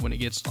colors when it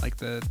gets to, like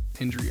the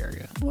injury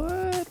area.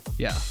 What?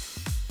 Yeah,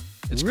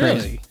 it's Really?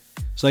 crazy.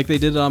 So like they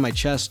did it on my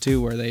chest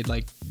too, where they'd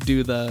like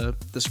do the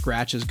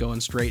scratches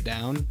going straight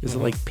down. Is it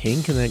like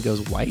pink and then it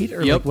goes white,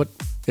 or Yep. like what?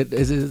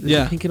 Is it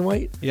Yeah. pink and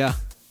white? Yeah,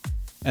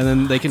 and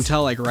then they can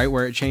tell like right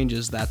where it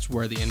changes. That's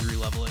where the injury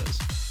level is.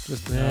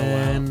 Just wow.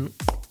 then,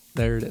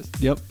 there it is.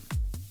 Yep.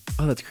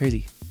 Oh, that's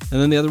crazy. And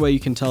then the other way you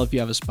can tell if you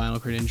have a spinal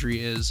cord injury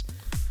is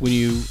when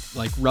you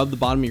like rub the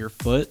bottom of your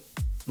foot.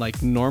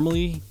 Like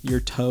normally your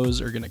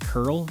toes are gonna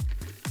curl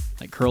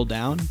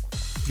down.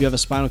 If you have a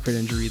spinal cord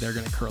injury, they're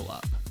gonna curl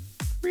up.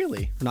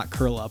 Really? Or not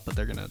curl up, but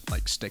they're gonna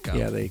like stick up.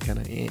 Yeah, they kind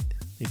of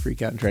they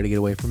freak out and try to get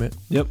away from it.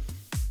 Yep.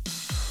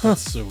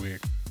 That's so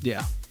weird.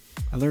 Yeah.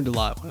 I learned a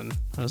lot when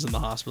I was in the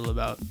hospital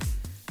about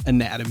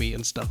anatomy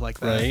and stuff like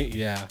that. Right?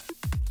 Yeah.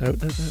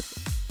 That's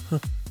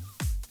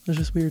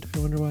just weird. I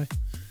wonder why.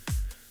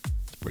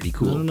 It's pretty I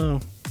cool. don't know.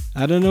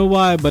 I don't know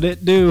why, but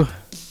it do.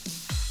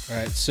 All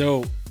right.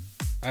 So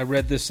I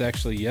read this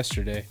actually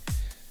yesterday.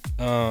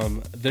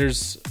 Do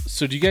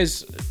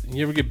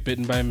you ever get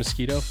bitten by a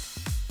mosquito?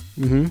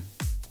 Mm-hmm.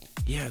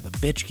 Yeah, the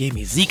bitch gave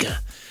me Zika.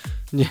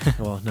 Yeah.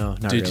 Well, no,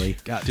 not Did really.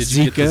 Got Did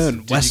you get Zika the- and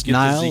did you West get the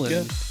Nile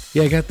Zika? and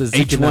Yeah, I got the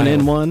Zika.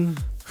 H1N1.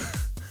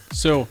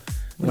 So Where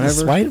did Whatever.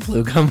 swine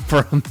flu come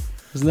from?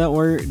 Isn't that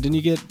where? Didn't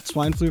you get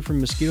swine flu from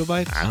mosquito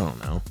bites? I don't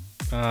know.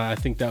 I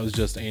think that was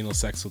just anal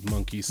sex with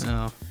monkeys.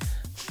 No.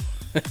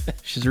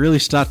 She's really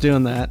stopped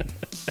doing that.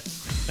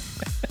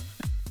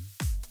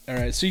 All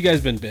right, so you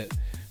guys been bit.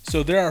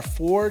 So there are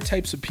 4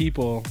 types of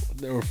people.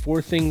 There are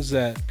 4 things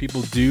that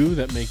people do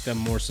that make them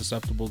more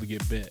susceptible to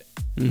get bit.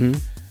 Mm-hmm.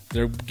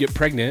 They get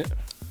pregnant.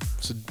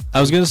 So, I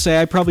was gonna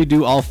say I probably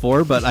do all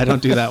 4, but I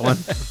don't do that one.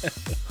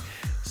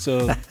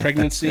 so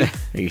pregnancy. Are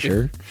you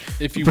sure?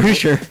 If you Pretty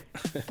sure.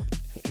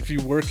 if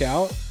you work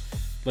out,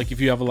 like if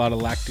you have a lot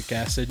of lactic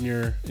acid in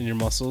your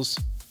muscles,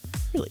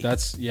 Really?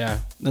 that's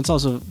That's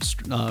also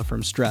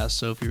from stress.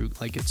 So if you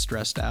like get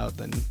stressed out,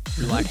 then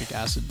your lactic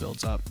acid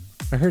builds up.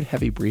 I heard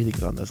heavy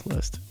breathing's on this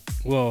list.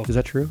 well. Is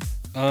that true?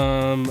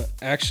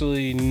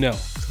 Actually, no. I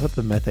thought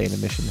the methane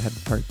emission had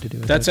part to do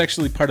with That's it.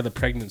 actually part of the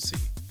pregnancy.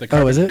 The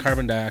Oh, is it?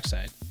 Carbon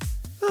dioxide.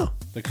 Oh,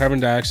 The carbon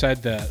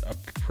dioxide that a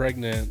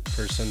pregnant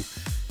person,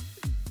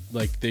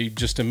 like they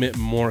just emit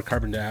more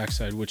carbon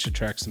dioxide, which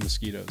attracts the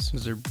mosquitoes.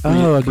 Because they're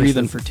Oh, okay,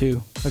 breathing so- for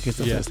 2. okay.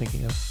 So that's what I was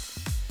thinking of.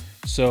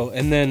 So,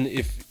 and then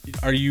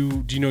do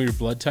you know your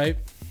blood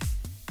type?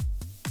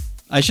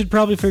 I should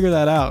probably figure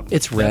that out.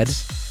 It's red.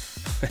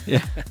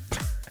 Yeah.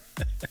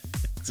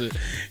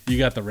 You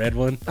got the red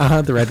one?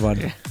 The red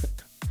one.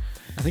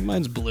 I think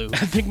mine's blue.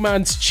 I think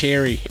mine's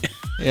cherry.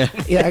 Yeah.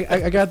 Yeah,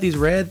 I got these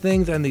red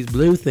things and these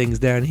blue things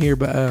down here,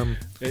 but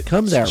it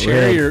comes out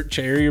cherry red.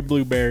 cherry or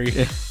blueberry.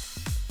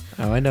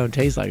 Oh, I know. It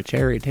tastes like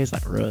cherry. It tastes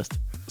like rust.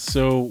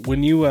 So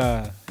when you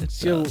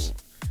does.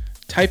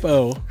 type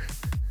O,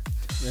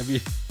 have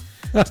you,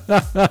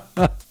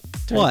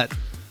 What?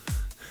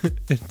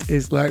 It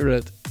tastes like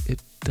rust.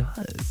 It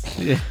does.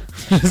 Yeah.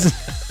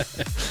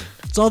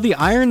 It's all the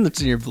iron that's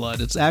in your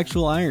blood. It's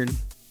actual iron.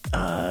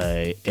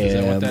 I am Is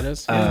that what that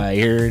is? Yeah.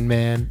 Iron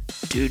Man.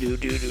 Do do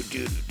do do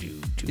do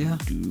do do Yeah.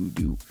 do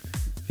do.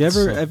 Have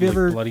you like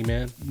ever Bloody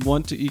Man?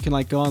 want to? You can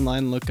like go online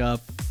and look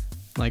up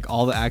like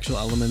all the actual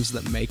elements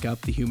that make up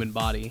the human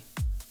body,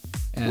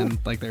 and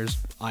like there's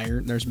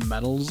iron, there's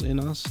metals in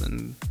us,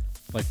 and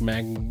Like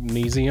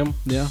magnesium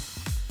yeah,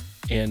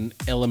 and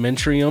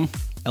elementrium.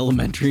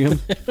 elementrium,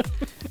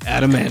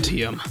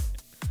 adamantium.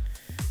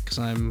 Because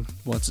I'm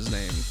what's his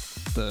name?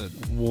 The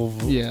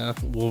yeah,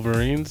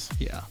 Wolverines.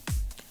 yeah,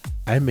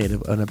 I'm made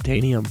of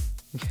unobtainium.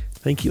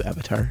 Thank you,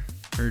 Avatar.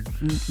 or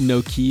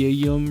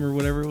Nokiaium or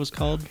whatever it was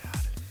called.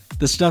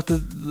 The stuff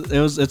that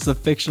it's the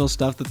fictional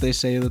stuff that they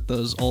say that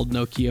those old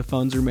Nokia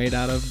phones are made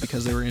out of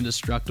because they were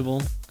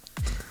indestructible.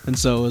 And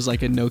so it was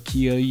like a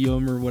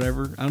Nokiaium or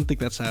whatever. I don't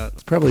think that's how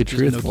it's Probably just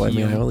truthful. I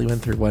mean, I Nokiaium. only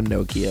went through one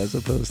Nokia as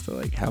opposed to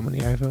like how many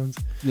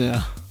iPhones.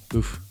 Yeah.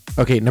 Oof.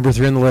 Okay, number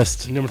 3 on the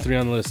list. Number 3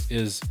 on the list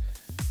is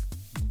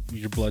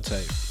your blood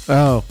type.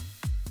 Oh,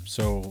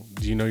 So,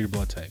 do you know your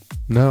blood type?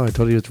 no, I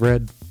told you it's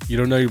red. You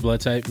don't know your blood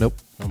type? Nope.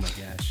 Oh my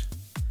gosh.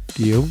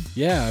 Do you?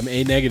 Yeah, I'm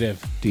A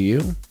negative. Do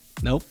you?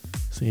 Nope.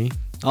 See?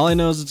 All I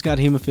know is it's got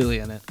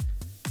hemophilia in it.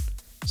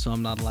 So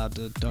I'm not allowed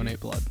to donate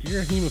blood.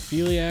 You're a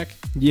hemophiliac?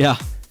 Yeah.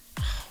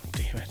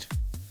 Damn it.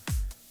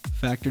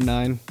 Factor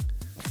 9.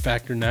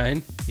 Factor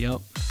 9.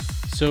 Yep.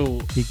 So,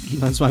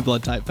 That's my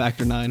blood type,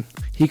 factor 9.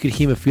 He could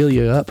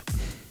hemophilia up.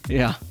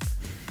 Yeah.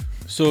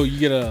 you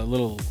get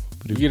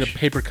you get a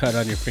paper cut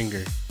on your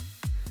finger.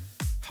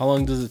 How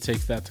long does it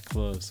take that to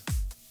close?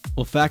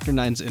 Well, factor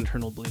 9's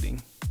internal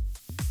bleeding.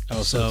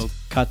 Oh, So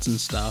cuts and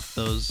stuff,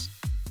 that's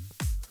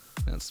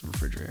the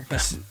refrigerator.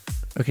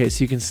 Okay,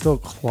 so you can still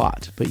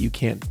clot, but you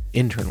can't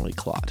internally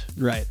clot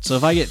Right. So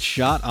if I get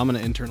shot, I'm going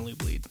to internally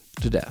bleed.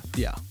 to death.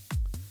 Yeah.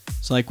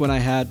 So like when I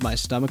had my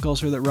stomach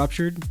ulcer that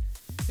ruptured,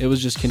 it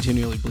was just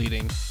continually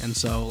bleeding, and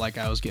so like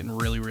I was getting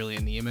really, really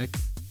anemic.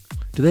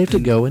 Do they have to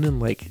go in and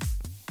like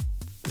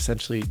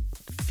essentially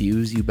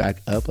fuse you back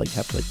up? Like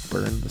have to like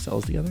burn the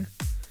cells together?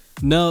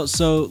 No,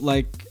 so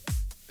like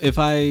if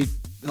I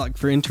like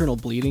for internal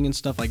bleeding and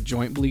stuff like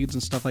joint bleeds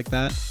and stuff like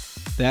that,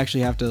 they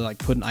actually have to like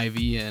put an IV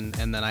in,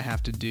 and then I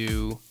have to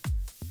do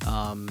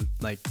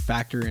like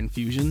factor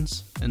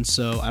infusions. And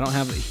so I don't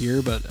have it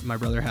here, but my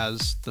brother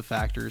has the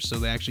factors, so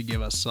they actually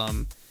give us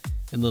some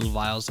in little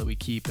vials that we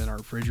keep in our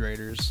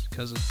refrigerators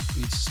because it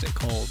needs to stay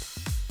cold.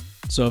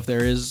 So if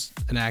there is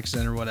an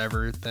accident or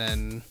whatever,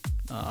 then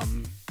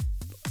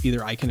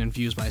either I can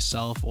infuse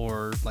myself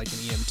or like an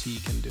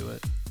EMT can do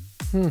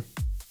it.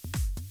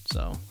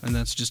 So, and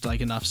that's just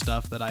like enough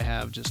stuff that I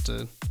have just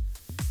to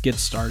get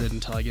started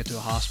until I get to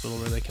a hospital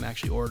where they can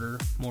actually order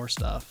more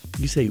stuff.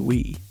 You say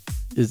we.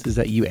 Is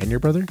that you and your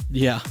brother?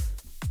 Yeah.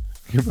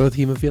 You're both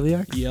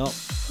hemophiliac? Yep.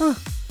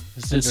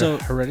 Is And it so-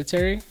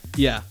 hereditary?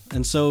 Yeah.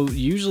 And so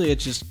usually it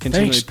just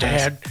continually Thanks,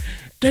 Dad.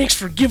 Thanks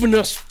for giving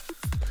us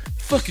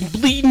fucking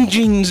bleeding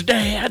genes,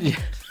 Dad.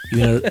 You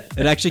know,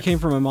 It actually came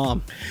from my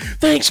mom.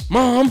 Thanks,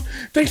 Mom.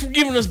 Thanks for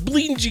giving us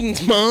bleeding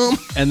genes, Mom.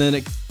 And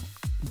then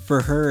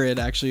for her, it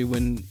actually,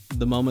 when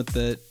the moment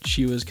that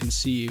she was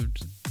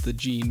conceived, the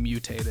gene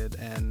mutated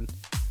and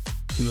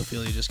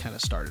hemophilia just kind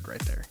of started right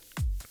there.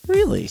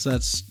 really? So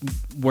that's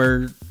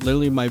where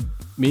literally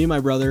me and my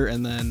brother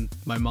and then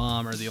my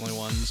mom are the only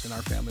ones in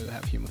our family that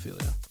have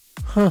hemophilia.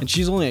 Huh. And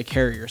she's only a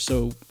carrier.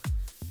 So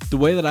the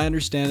way that I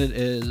understand it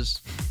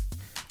is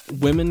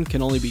women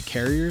can only be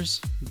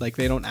carriers. Like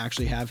they don't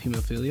actually have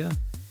hemophilia.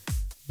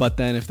 But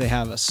then if they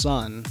have a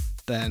son,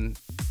 then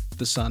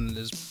the son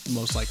is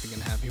most likely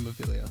going to have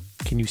hemophilia.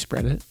 Can you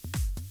spread it?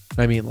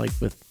 I mean, like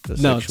with the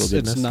No, sexual it's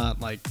goodness? not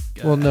like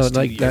Well, no, STD.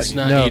 like that. It's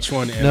not no,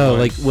 H1N1. No,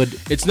 like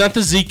It's not the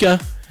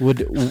Zika. will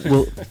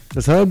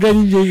that's how I'm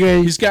trying to do,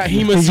 guys. He's got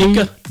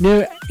hemazika.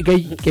 No,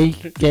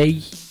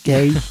 guys.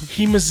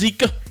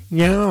 Hemazika.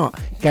 No,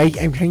 guys,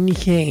 I'm trying to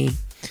say,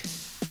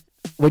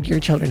 would your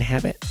children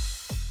have it?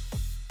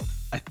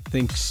 I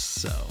think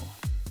so.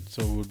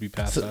 So it would be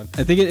passed on.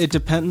 I think it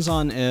depends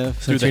on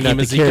if Since the you're not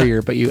the hemazika?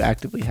 carrier, but you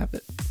actively have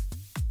it.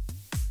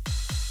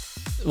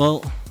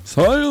 well.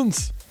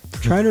 Science.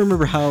 Trying to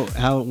remember how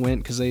it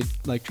went because they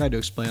like tried to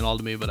explain it all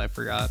to me, but I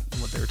forgot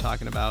what they were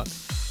talking about.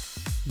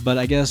 But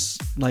I guess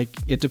like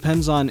it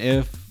depends on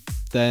if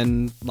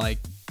then like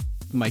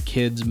my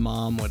kid's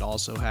mom would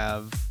also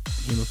have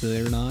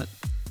hemophilia or not.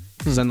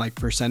 Because then like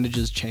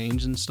percentages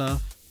change and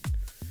stuff.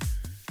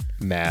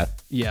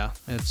 Math. Yeah,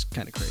 it's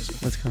kind of crazy.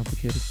 That's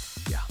complicated.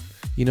 Yeah.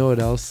 You know what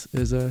else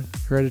is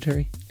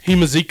hereditary?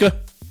 Hemazika.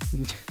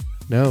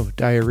 No,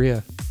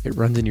 diarrhea. It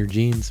runs in your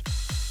genes.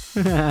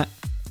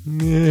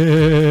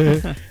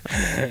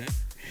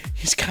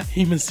 He's got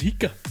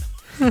hemazika.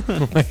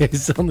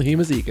 It's on the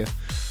hemazika.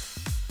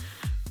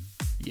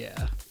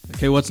 Yeah.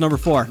 Okay, what's number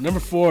 4? Number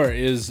 4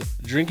 is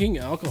drinking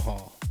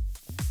alcohol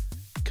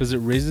because it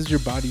raises your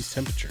body's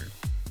temperature.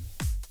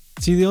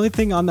 See, the only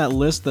thing on that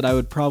list that I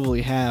would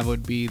probably have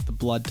would be the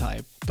blood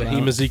type. The But I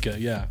don't- hemazika,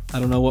 yeah. I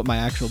don't know what my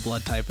actual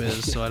blood type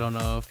is, so I don't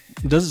know if...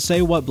 Does it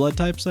say what blood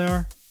types they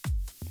are?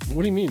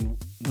 What do you mean?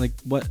 Like,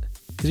 what...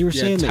 Because you were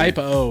Yeah, saying type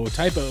that... O.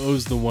 Type O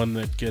is the one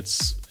that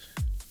gets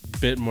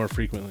bit more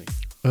frequently.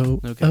 Oh,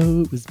 Okay.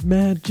 oh, it was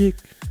magic.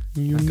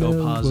 You Like O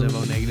know positive, O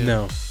what- negative?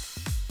 No.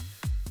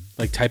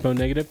 Like type O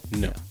negative?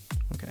 No.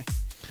 Okay. Do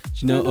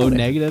you know I know O that.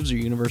 negatives are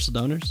universal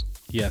donors?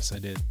 Yes, I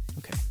did.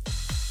 Okay.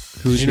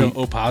 Who's Did you know the,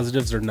 O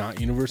positives are not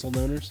universal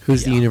donors?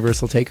 who's the Yeah.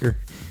 universal taker?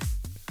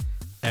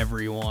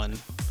 Everyone.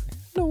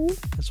 No,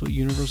 That's what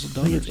universal I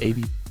think donors it's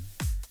AB.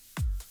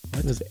 I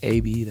think it's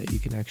AB that you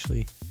can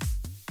actually.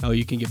 are. Oh,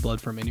 you can get blood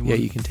from anyone? Yeah,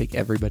 you can take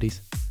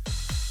everybody's.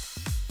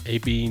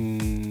 AB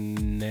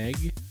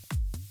neg?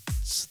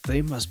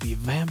 They must be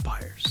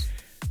vampires.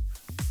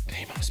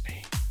 They must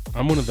be.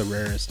 I'm one of the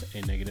rarest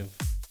A negative.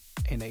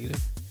 A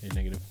negative. A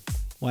negative.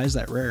 Why is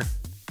that rare?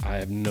 I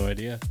have no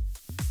idea.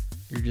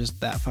 You're just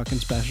that fucking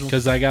special?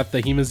 Because I got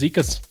the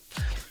hemazikas.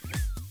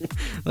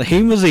 The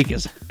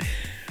hemazikas.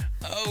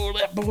 Oh,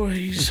 that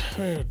boy's.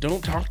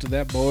 Don't talk to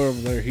that boy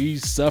over there.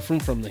 He's suffering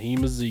from the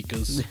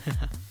hemazikas.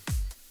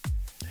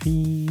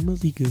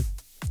 Hemazika.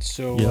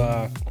 So,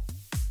 Yeah.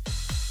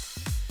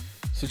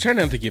 so try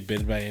not to get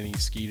bitten by any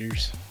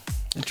skeeters.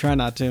 I try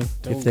not to.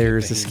 Don't If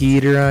there's get a the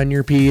skeeter on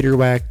your Peter,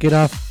 whack it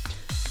off.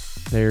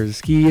 There's a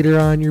skeeter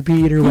on your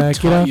Peter, Who whack it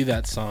taught off. you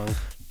that song?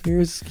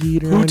 There's a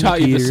skeeter Who on taught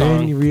your you the Peter, song?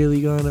 and you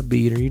really gonna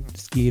beat her. You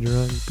skeeter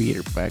on your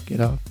Peter, whack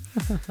it off.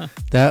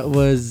 That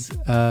was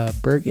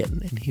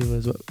Bergen, and he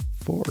was what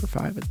 4 or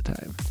 5 at the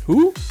time.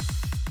 Who?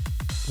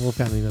 A little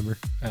family member.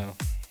 Oh,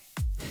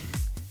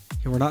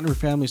 Yeah, we're not in our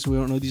family, so we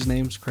don't know these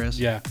names, Chris.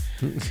 yeah.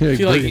 I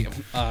feel like,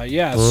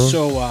 yeah. Huh?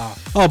 So,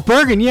 Oh,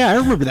 Bergen. Yeah, I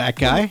remember that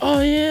guy.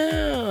 oh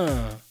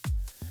yeah.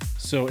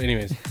 So,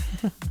 anyways,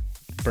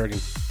 Bergen.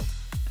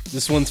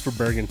 This one's for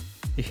Bergen.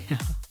 Yeah.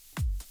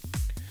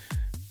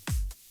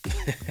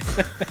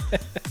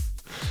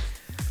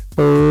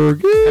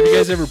 Bergen. Have you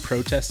guys ever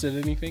protested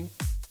anything?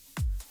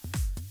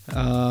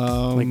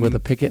 Like with a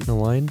picket and a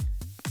line?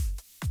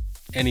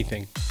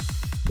 Anything.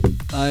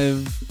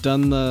 I've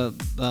done the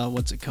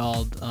what's it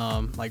called?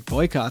 Like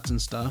boycotts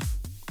and stuff.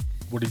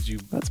 What did you?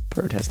 That's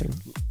protesting.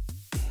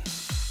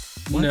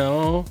 What?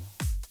 No,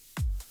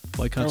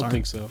 Boycotts I don't aren't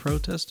think so.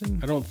 protesting.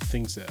 I don't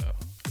think so.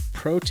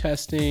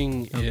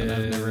 Protesting No, is. but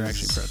I've never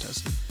actually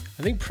protested.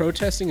 I think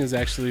protesting is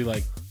actually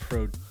like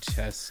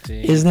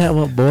protesting. Isn't that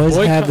what boys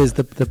Boycott- have? Is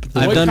the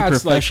I've done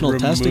Boycott's professional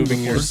like testing removing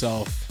before.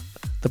 yourself.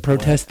 the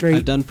protest rate?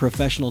 I've done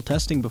professional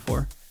testing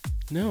before.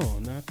 No,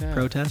 not that.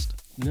 Protest?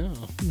 No,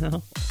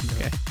 No.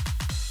 Okay.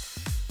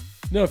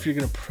 no. If you're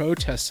gonna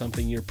protest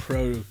something, you're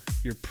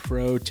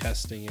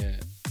protesting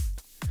it.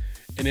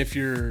 And if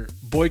you're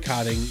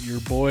boycotting,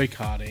 you're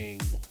boycotting.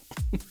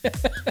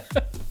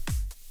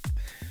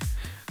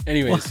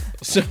 Anyways,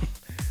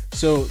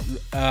 so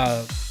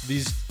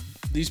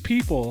these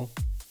people,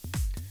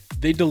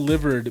 they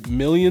delivered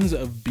millions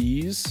of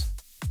bees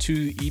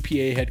to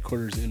EPA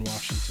headquarters in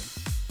Washington.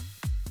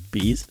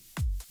 Bees?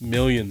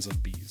 Millions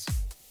of bees,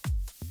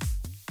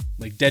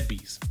 like dead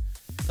bees.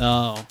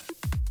 Oh.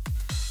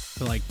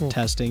 For like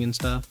testing and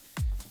stuff.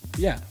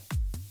 Yeah,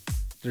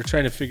 they're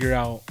trying to figure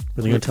out.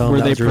 Were they going to tell them Were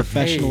that they was your-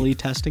 professionally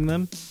testing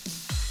them?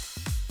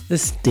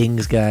 This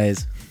stings,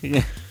 guys.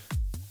 Yeah.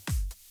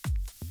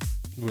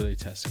 Were they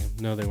testing them?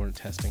 No, they weren't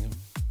testing them.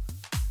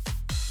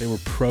 They were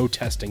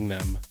protesting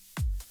them.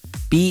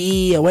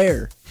 Be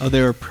aware. Oh,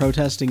 they were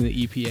protesting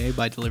the EPA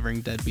by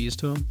delivering dead bees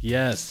to them?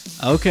 Yes.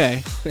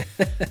 Okay.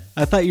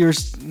 I thought you were...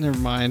 Never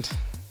mind.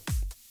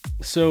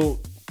 So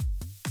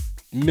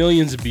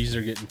millions of bees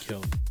are getting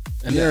killed,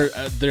 and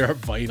they're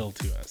vital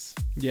to us.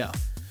 Yeah.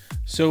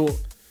 So,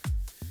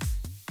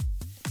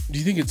 do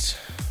you think it's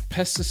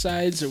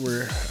pesticides,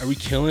 or are we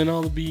killing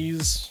all the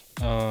bees?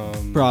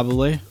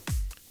 Probably.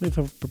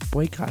 For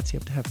boycotts, you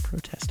have to have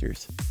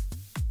protesters.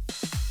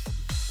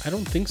 I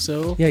don't think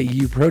so. Yeah,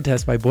 you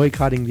protest by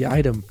boycotting the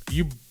item.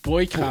 You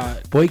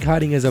boycott.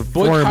 Boycotting is a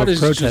form Boycott of is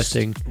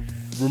protesting.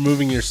 just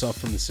removing yourself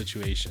from the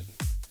situation.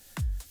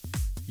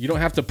 You don't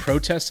have to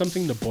protest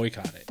something to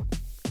boycott it.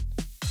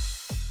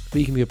 But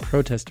you can be a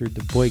protester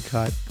to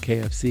boycott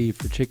KFC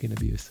for chicken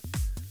abuse.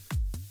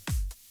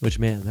 Which,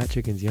 man, that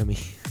chicken's yummy.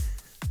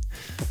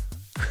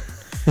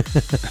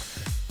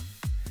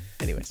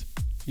 Anyways.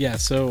 Yeah.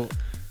 So,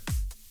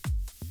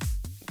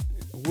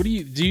 what do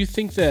you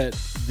think that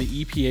the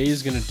EPA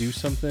is going to do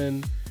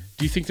something?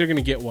 Do you think they're going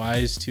to get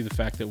wise to the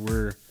fact that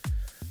we're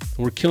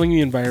killing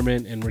the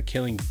environment and we're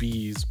killing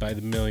bees by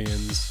the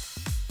millions?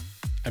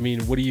 I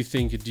mean, what do you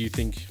think? Do you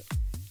think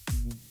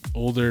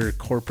older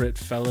corporate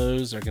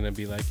fellows are going to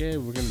be like, hey,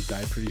 we're going to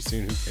die pretty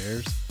soon, who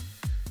cares?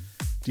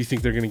 Do you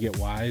think they're going to get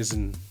wise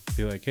and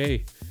be like,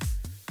 hey...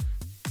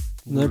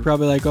 And they're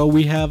probably like, oh,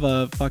 we have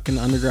a fucking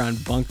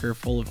underground bunker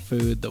full of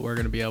food that we're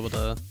going to be able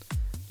to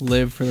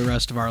live for the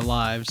rest of our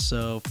lives,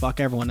 so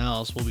fuck everyone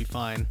else, we'll be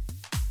fine.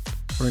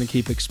 We're going to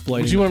keep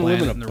exploiting Would you the want to live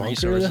planet in a and the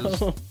bunker, resources.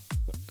 though?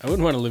 I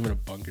wouldn't want to live in a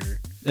bunker.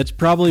 It's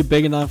probably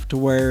big enough to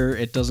where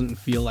it doesn't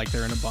feel like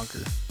they're in a bunker.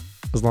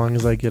 As long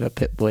as I get a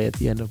pit boy at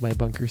the end of my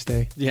bunker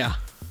stay. Yeah,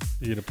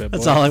 You get a pit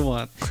that's bull? all I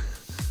want.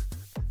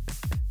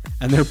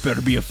 And there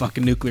better be a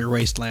fucking nuclear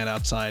wasteland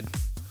outside,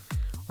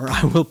 or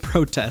I will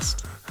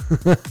protest.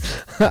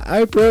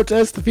 I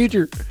protest the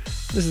future.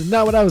 This is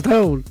not what I was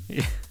told.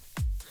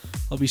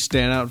 I'll be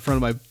standing out in front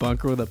of my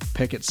bunker with a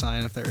picket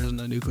sign if there isn't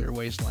a nuclear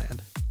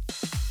wasteland.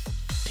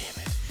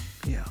 Damn it.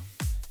 Yeah.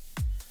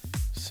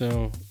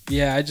 So,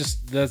 yeah,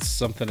 that's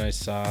something I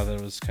saw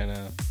that was kind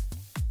of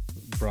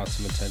brought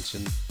some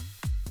attention.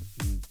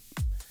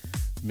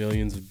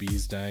 Millions of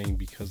bees dying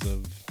because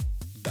of,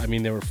 I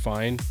mean, they were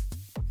fine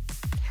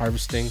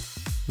harvesting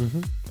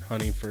Mm-hmm.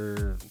 honey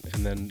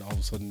and then all of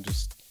a sudden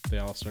they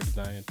all started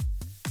dying.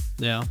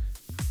 Yeah.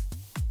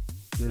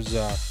 There's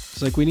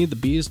It's like we need the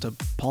bees to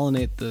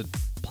pollinate the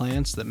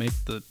plants that make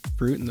the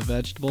fruit and the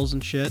vegetables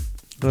and shit.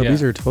 Well, Yeah.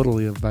 these are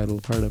totally a vital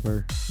part of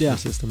our Yeah.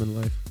 system in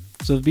life.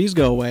 So if bees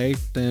go away,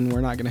 then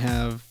we're not going to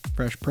have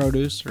fresh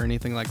produce or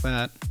anything like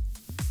that.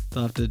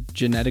 They'll have to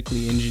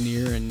genetically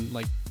engineer and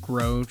like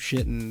grow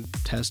shit in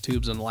test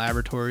tubes in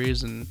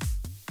laboratories and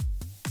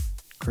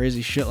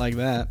crazy shit like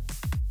that.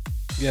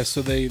 yeah,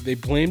 so they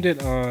blamed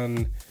it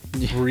on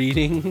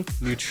breeding,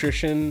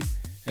 nutrition,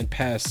 and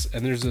pests.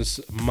 And there's this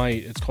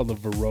mite. It's called the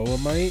Varroa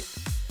mite.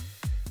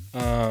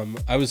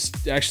 I was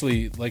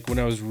actually, like, when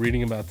I was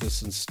reading about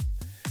this,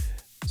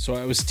 so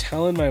I was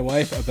telling my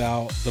wife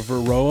about the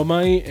Varroa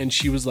mite, and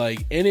she was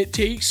like, and it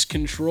takes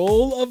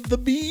control of the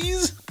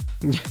bees?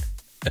 I'm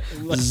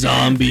like,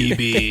 Zombie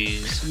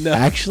bees. no.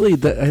 Actually,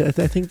 I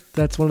think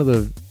that's one of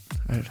the...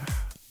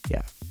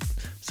 yeah.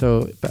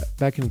 So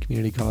back in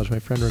community college, my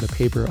friend wrote a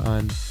paper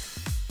on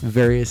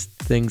various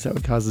things that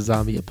would cause a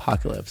zombie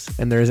apocalypse.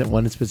 And there isn't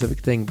one specific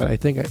thing, but I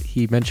think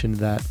he mentioned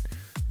that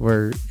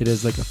where it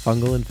is like a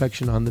fungal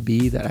infection on the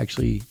bee that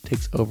actually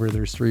takes over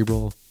their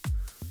cerebral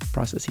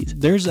processes.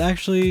 There's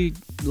actually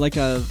like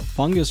a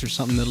fungus or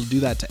something that'll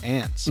do that to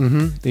ants.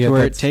 Mm-hmm. Yeah,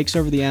 where it that's- takes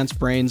over the ants'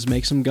 brains,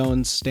 makes them go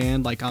and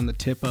stand like on the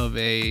tip of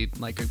a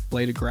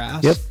blade of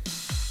grass. Yep.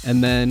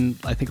 and then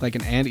I think like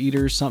an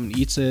anteater or something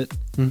eats it,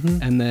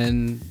 and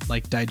then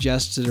like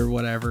digests it or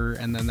whatever,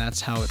 and then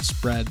that's how it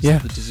spreads Yeah.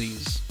 the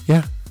disease.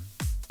 Yeah.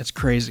 It's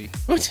crazy.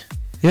 What?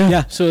 Yeah.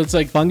 Yeah, So it's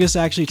like fungus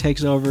actually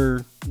takes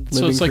over living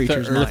so it's like the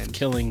creatures' earth mind.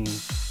 killing.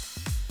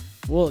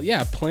 Well,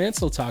 yeah,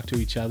 plants will talk to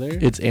each other.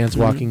 It's ants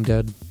walking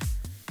dead.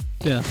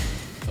 Yeah,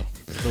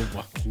 The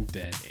Walking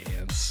Dead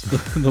ants.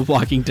 the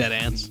Walking Dead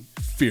ants.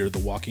 Fear the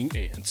walking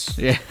ants.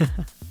 Yeah,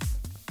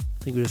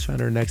 I think we just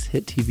found our next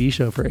hit TV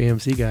show for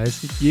AMC,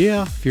 guys.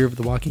 yeah. Fear of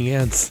the Walking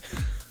Ants.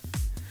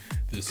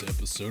 This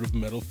episode of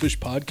Metal Fish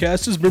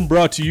Podcast has been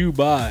brought to you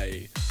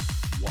by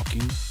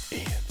Walking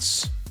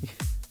Ants.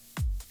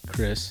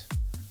 Chris,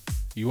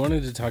 you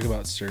wanted to talk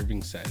about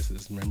serving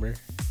sizes, remember?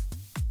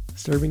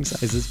 Serving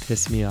sizes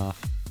piss me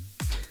off.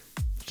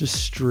 Just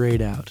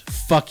straight out.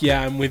 Fuck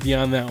yeah, I'm with you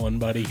on that one,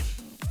 buddy.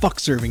 Fuck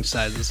serving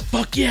sizes.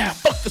 Fuck yeah,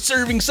 fuck the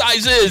serving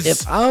sizes.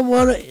 If I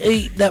want to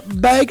eat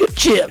that bag of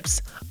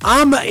chips,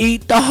 I'm going to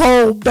eat the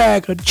whole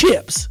bag of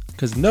chips.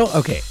 Because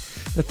okay,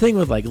 the thing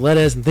with like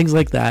lettuce and things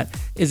like that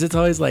is it's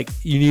always like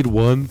you need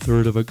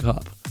 1/3 of a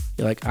cup.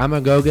 You're like, I'm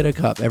going to go get a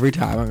cup every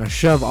time. I'm going to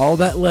shove all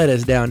that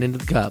lettuce down into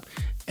the cup.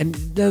 And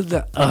it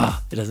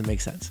doesn't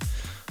make sense.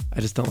 I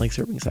just don't like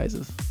serving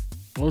sizes.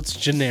 Well, it's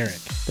generic.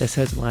 This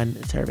has one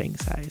serving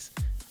size.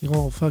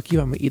 Oh, fuck you.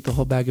 I'm going to eat the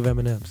whole bag of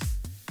M&Ms.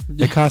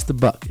 They cost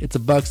 $1. It's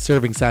 $1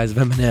 serving size of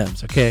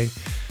M&Ms, okay?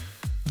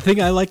 The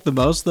thing I like the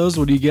most, though, is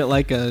when you get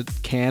like a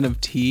can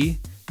of tea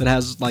that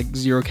has like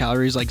 0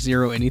 calories, like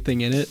 0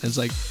 anything in it. It's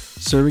like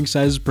serving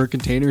sizes per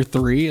container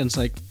 3, and it's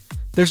like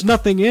there's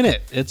nothing in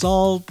it. It's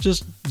all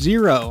just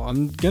 0.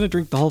 I'm gonna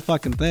drink the whole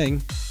fucking thing.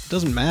 It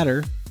doesn't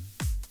matter.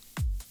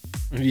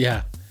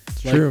 Yeah.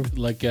 It's true.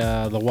 Like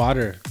the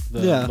water. The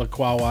Yeah. La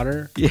Croix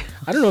water. Yeah,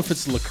 I don't know if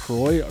it's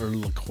LaCroix or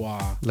La Croix.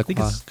 La think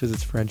Croix, it's- because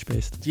it's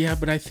French-based. Yeah,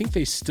 but I think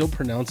they still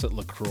pronounce it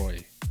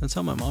LaCroix. that's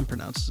how my mom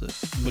pronounces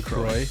it.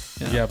 LaCroix.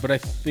 Yeah. Yeah, but I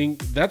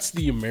think that's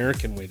the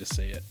American way to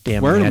say it.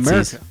 Damn We're in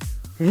Nazis. America.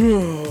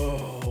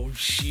 Oh,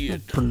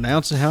 shit.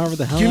 Pronounce it however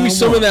the hell. Give I me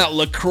some of want. that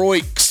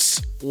LaCroix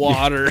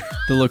water.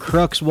 The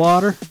LaCroix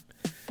water.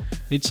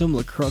 Need some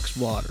LaCroix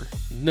water.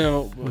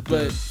 No, With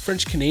but the-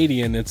 French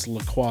Canadian, it's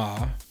La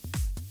Croix.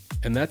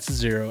 And that's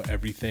 0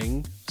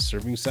 everything.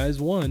 Serving size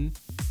 1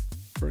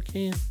 for a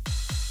can.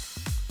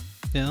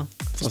 Yeah.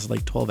 It's also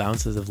like 12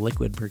 ounces of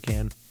liquid per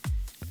can.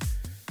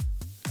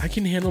 I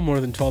can handle more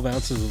than 12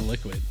 ounces of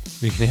liquid.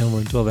 You can handle more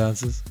than 12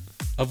 ounces?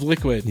 Of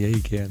liquid. Yeah,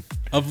 you can.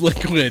 Of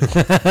liquid.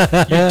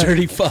 You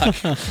dirty fuck.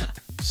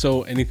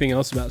 So, anything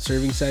else about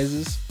serving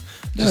sizes?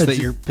 No, Just that it's-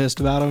 you're pissed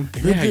about them.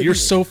 Yeah, you're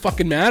so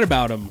fucking mad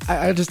about them.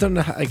 I just don't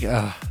know how, like,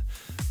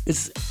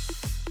 it's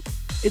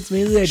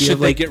mainly the idea Should of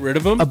they like get rid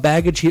of them? a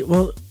bag of Cheetos.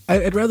 Well,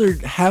 I'd rather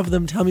have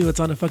them tell me what's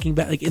on a fucking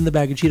bag, like in the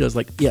bag of Cheetos.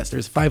 Like, yes,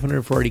 there's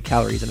 540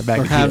 calories in a bag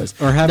Or of have-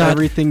 Cheetos. or have Not-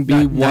 everything be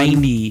not one-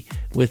 90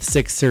 with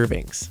 6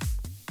 servings.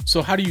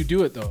 So, how do you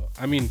do it, though?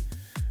 I mean,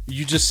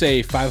 you just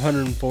say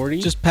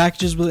 540? Just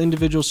packages with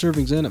individual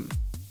servings in them.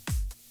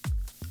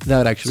 That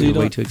would So actually you be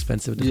way don't- too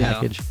expensive to Yeah.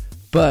 package.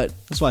 But,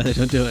 That's why they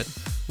don't do it.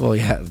 well,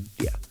 yeah.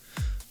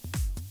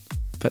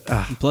 But,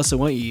 Plus, they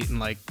want you eating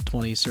like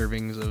 20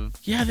 servings of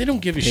Yeah, they don't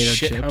give a Potato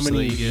shit how chips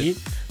many that you you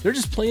eat. They're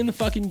just playing the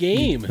fucking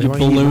game. They you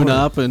want you to eat balloon more.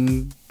 up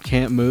and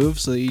can't move,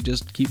 so you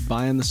just keep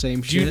buying the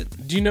same Do you,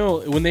 shit. do you know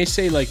when they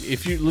say, like,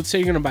 if you, let's say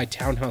you're going to buy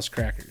Townhouse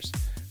crackers,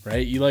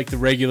 right? You like the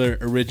regular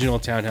original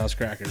Townhouse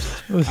crackers.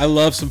 I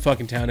love some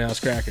fucking Townhouse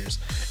crackers.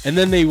 And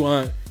then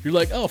you're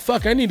like, oh,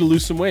 fuck, I need to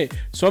lose some weight.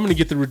 So I'm going to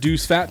get the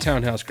reduced fat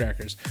Townhouse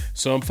crackers.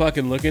 So I'm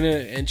fucking looking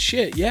at it and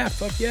shit, yeah,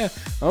 fuck yeah.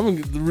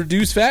 The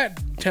reduced fat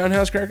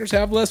Townhouse crackers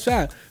have less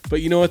fat.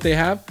 But you know what they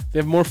have? They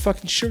have more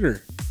fucking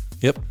sugar.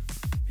 yep.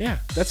 Yeah,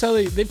 that's how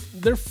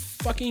they're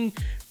fucking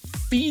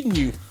feeding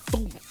you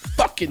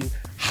fucking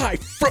high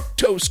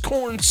fructose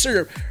corn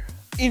syrup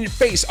in your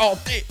face all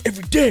day,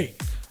 every day.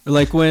 Or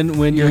like when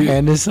Your you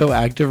hand is so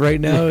active right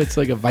now, it's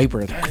like a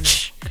viper.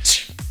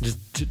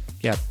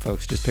 Yeah,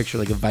 folks, just picture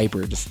like a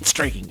viper just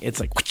striking. It's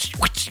like,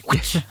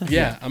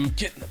 Yeah, I'm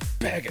getting a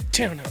bag of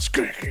Townhouse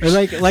crackers. or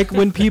like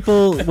when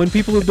people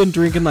have been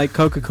drinking like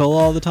Coca-Cola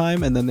all the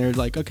time, and then they're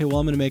like, okay, well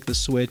I'm gonna make the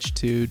switch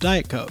to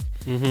Diet Coke.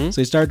 Mm-hmm.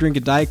 So they start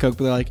drinking Diet Coke,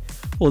 but they're like,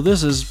 well,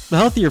 this is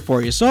healthier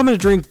for you, so I'm gonna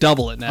drink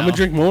double it now. I'm gonna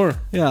drink more.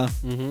 Yeah.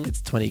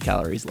 it's 20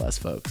 calories less,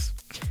 folks.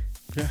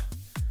 Yeah.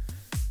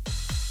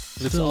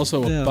 But it's Still,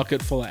 also yeah. a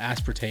bucket full of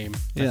aspartame.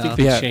 I Yeah. think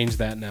they Yeah. changed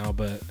that now,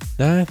 but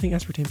Nah, I think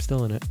aspartame's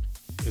still in it.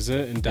 is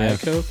it in Diet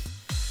Coke?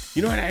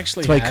 You know what I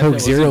actually That's why had Coke that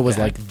Zero wasn't was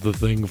bad? like the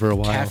thing for a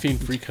while.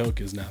 Caffeine-free Coke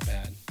is not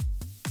bad.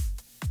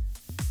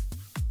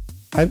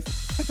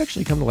 I've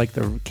actually come to like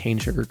the cane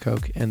sugar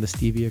Coke and the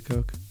stevia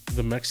Coke.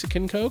 The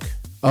Mexican Coke?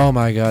 Oh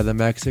my god, the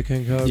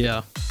Mexican Coke.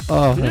 Yeah.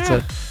 Oh,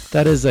 Yeah.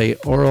 that is a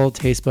oral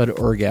taste bud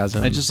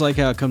orgasm. I just like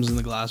how it comes in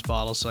the glass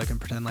bottle, so I can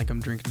pretend like I'm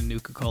drinking a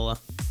Nuka-Cola.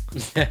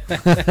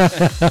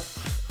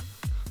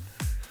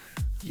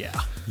 Yeah.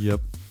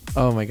 Yep.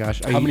 Oh my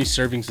gosh. How many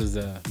servings is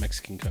the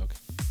Mexican Coke?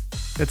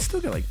 It's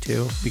still got like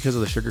 2 because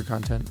of the sugar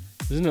content.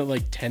 Isn't it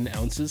like 10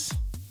 ounces?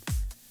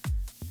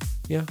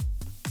 Yeah.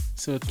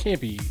 So it can't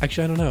be.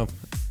 Actually, I don't know.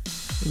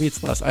 Maybe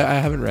it's less. I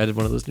haven't read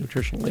one of those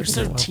nutritional They're labels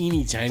so in a while.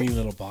 teeny tiny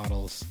little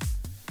bottles.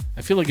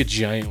 I feel like a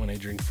giant when I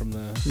drink from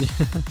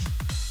the.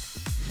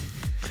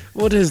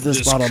 What is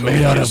this bottle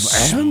made out of?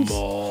 Ants?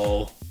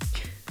 Small.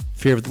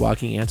 Fear of the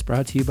Walking Ants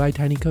brought to you by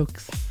Tiny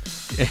Cokes.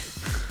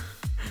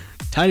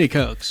 Tiny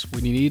Cokes,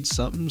 when you need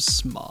something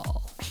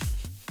small.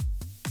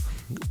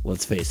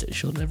 Let's face it,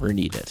 she'll never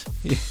need it.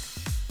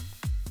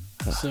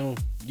 So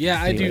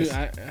yeah, Anyways.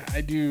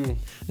 I do.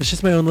 It's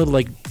just my own little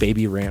like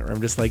baby rant where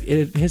I'm just like,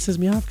 it pisses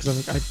me off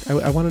because I'm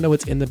like, I want to know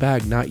what's in the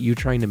bag, not you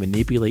trying to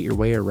manipulate your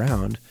way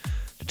around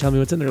to tell me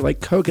what's in there. Like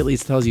Coke at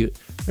least tells you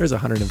there's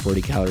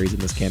 140 calories in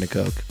this can of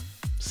Coke.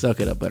 Suck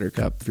it up,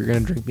 Buttercup. If you're gonna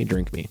drink me,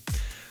 drink me.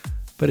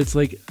 But it's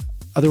like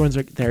other ones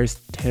are there's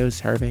 2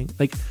 serving.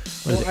 Like what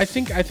is Well, it?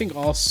 I think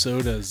all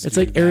sodas. It's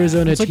do like that.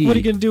 Arizona It's like, tea. what are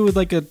you gonna do with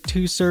like a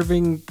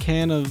 2-serving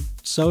can of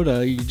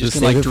soda? You just Just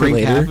gonna save like it for drink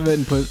later? half of it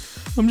and put.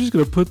 I'm just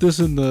gonna put this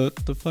in the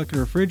fucking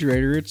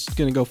refrigerator. It's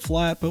gonna go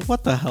flat. But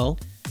what the hell?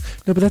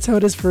 No, but that's how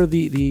it is for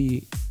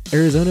the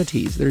Arizona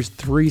teas. There's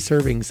 3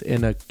 servings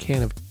in a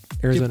can of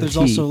Arizona There's tea.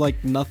 also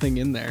like nothing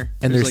in there.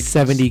 and there's like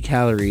 70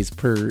 calories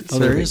per serving. Oh,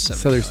 there is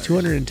 70 so there's calories.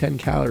 210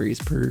 calories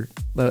per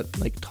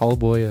like tall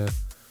boy of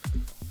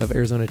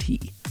Arizona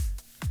tea.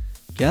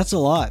 Yeah, that's a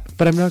lot.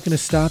 But I'm not going to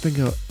stop and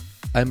go,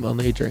 I'm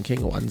only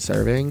drinking 1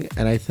 serving.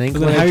 And I think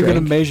But when then how I are you gonna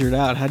drank- measure it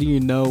out? How do you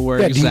know where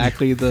Yeah, do you-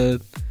 exactly the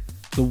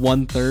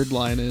 1/3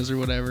 line is or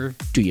whatever?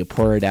 do you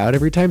pour it out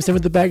every time? Same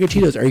with the bag of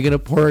Cheetos. Are you going to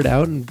pour it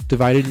out and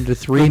divide it into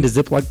 3 into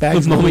Ziploc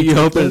bags? The moment you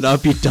open it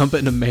up, up, you dump it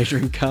in a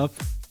measuring cup.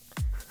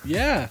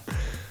 Yeah.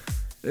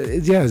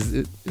 yeah, is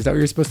that what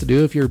you're supposed to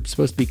do if you're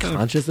supposed to be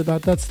conscious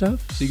about that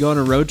stuff? So you go on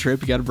a road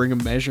trip, you got to bring a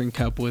measuring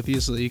cup with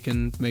you so that you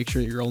can make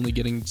sure you're only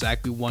getting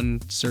exactly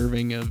 1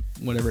 serving of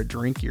whatever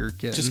drink you're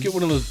getting. Just get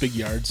one of those big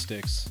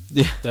yardsticks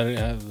Yeah. that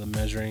have the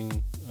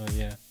measuring.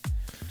 Yeah.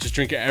 Just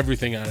drink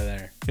everything out of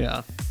there.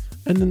 Yeah.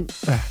 And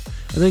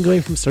then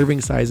going from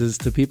serving sizes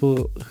to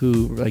people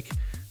who like,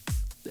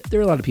 there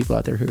are a lot of people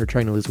out there who are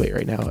trying to lose weight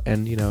right now,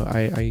 and you know,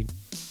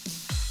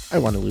 I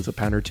want to lose a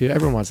pound or 2.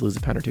 Everyone wants to lose a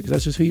pound or 2 because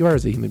that's just who you are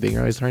as a human being.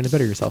 You're always trying to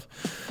better yourself.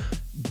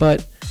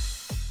 But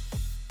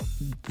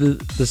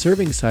the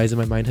serving size in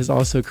my mind has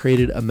also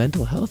created a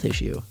mental health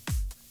issue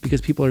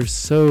because people are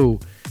so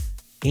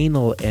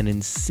anal and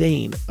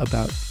insane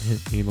about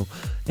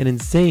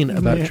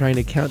Yeah. trying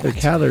to count their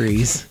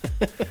calories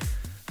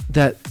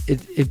that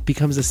it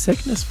becomes a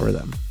sickness for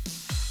them.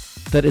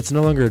 That it's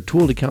no longer a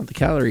tool to count the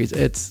calories.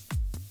 It's,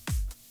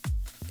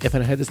 if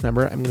I hit this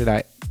number, I'm gonna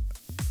die.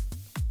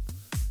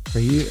 Are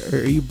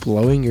you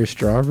blowing your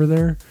straw over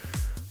there?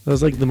 That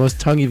was like the most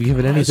tongue you've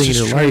given anything in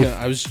your life.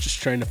 I was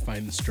just trying to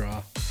find the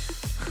straw.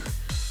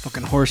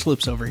 Fucking horse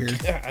lips over here.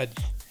 God.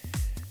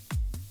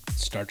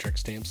 Star Trek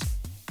stamps.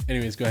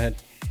 Anyways, go ahead.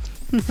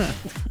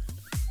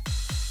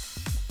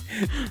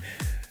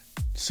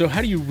 So,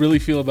 how do you really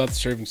feel about the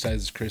serving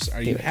sizes, Chris?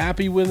 Are you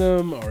happy with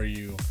them? Or are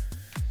you?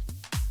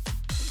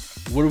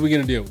 What are we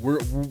gonna do?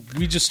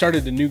 We just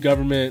started a new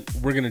government.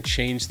 We're gonna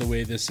change the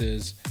way this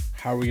is.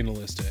 How are we gonna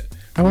list it?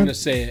 We're gonna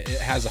say it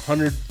has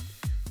 100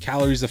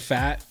 calories of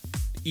fat.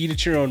 Eat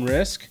at your own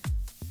risk.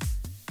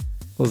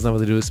 Well, isn't that what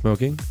they do with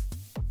smoking?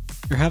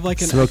 Or have like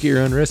Smoke at your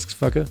own risks,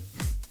 fucker.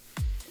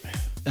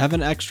 have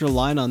an extra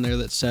line on there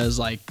that says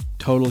like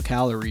total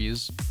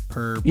calories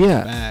per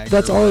Yeah, bag.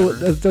 that's or all.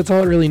 whatever. That's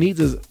all it really needs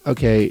is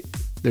okay.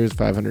 There's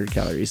 500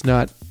 calories,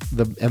 not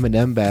the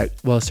M&M bag.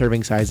 Well,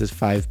 serving size is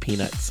 5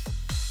 peanuts.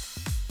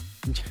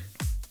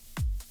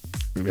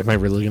 Am I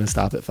really gonna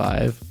stop at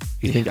 5?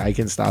 You think I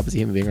can stop as a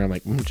human being? Or I'm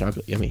like,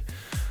 chocolate, yummy.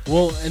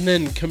 Well, and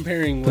then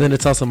comparing. But then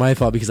it's also my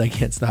fault because I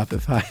can't stop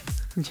at 5.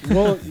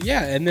 Well,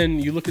 yeah, and then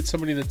you look at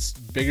somebody that's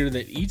bigger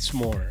that eats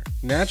more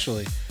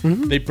naturally.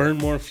 Mm-hmm. They burn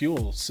more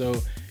fuel.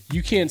 So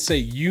you can't say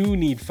you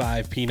need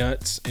 5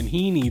 peanuts and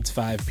he needs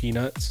 5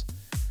 peanuts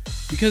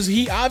because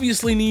he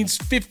obviously needs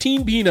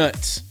 15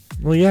 peanuts.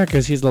 Well, yeah,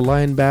 because he's the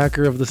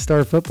linebacker of the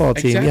star football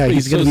team. Yeah, Exactly.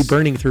 he's going to be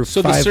burning through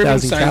So the serving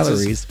 5,000 sizes-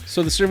 calories.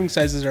 So the serving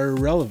sizes are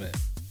irrelevant.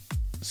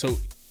 So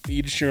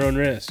eat at your own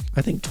risk.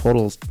 I think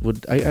totals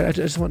would. I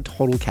just want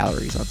total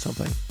calories on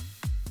something.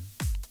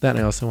 That and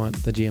I also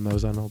want the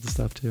GMOs on all the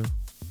stuff too.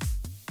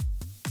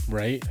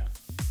 Right?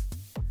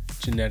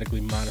 Genetically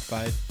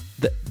modified.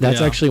 That's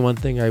Yeah. actually one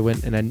thing I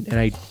went and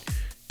I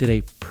did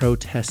a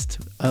protest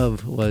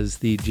of was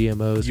the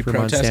GMOs You for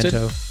protested?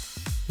 Monsanto.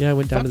 Yeah, I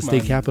went down to the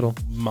state capitol.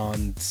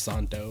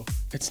 Monsanto.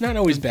 It's not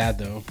always bad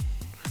though.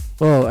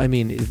 Well, I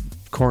mean,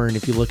 corn.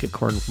 If you look at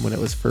corn from when it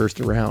was first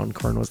around,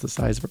 corn was the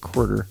size of a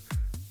quarter,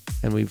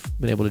 and we've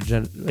been able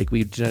to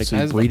we genetically Size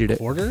of a breeded it.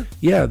 quarter?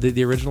 Yeah,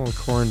 the original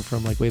corn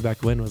from like way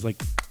back when was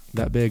like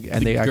that big,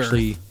 and The they girth.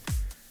 actually.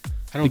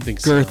 I don't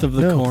think Girth so. of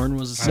the No. corn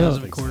was the I don't size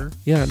of a think so. quarter.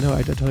 Yeah, no,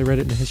 I totally read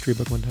it in a history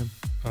book one time.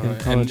 in and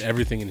college.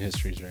 everything in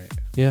history is right.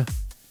 Yeah.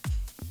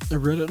 I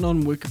read it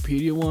on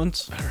Wikipedia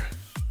once.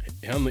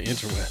 On the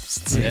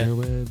interwebs. on Yeah.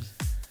 interwebs.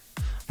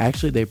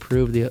 Actually, they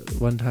proved the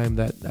one time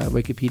that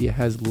Wikipedia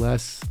has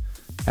less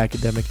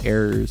academic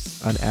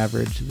errors on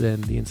average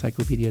than the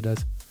encyclopedia does.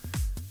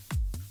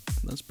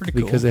 That's pretty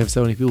cool. because they have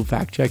so many people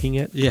fact checking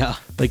it. yeah.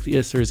 Like,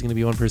 yes, there's going to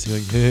be one person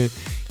going,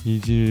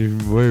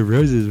 War of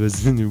Roses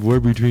was in the war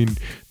between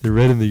the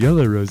red and the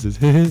yellow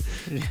roses.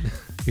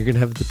 You're going to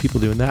have the people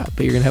doing that,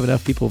 but you're going to have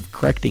enough people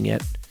correcting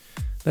it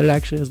that it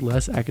actually has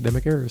less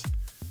academic errors.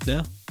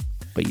 Yeah.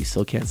 But you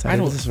still can't I cite it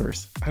don't- as a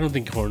source. I don't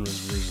think corn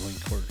was originally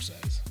quarter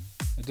size.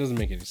 It doesn't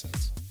make any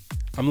sense.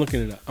 I'm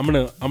looking it up. I'm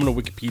gonna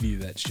Wikipedia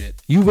that shit.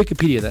 You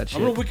Wikipedia that shit.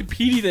 I'm gonna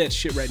Wikipedia that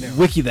shit right now.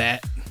 Wiki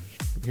that.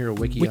 You're a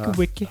wiki. Wiki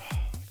wiki.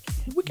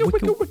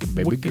 Wiki,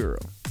 baby wiki. girl.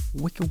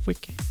 Wiki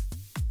wiki.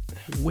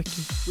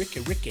 Wiki.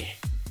 Ricky.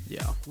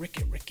 Yeah.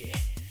 Ricky.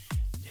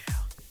 Yeah.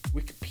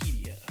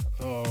 Wikipedia.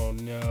 Oh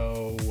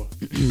no.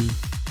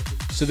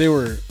 So they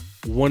were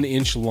 1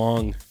 inch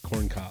long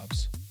corn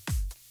cobs.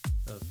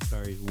 Oh,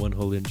 sorry, 1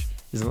 whole inch.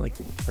 Isn't it like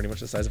pretty much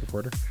the size of a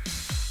quarter?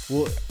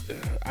 Well,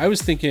 I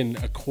was thinking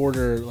a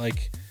quarter,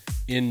 like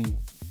in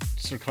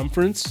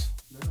circumference.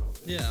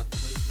 Yeah.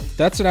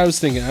 That's what I was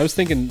thinking. I was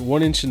thinking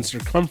 1 inch in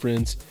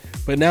circumference,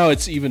 but now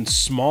it's even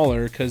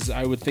smaller because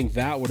I would think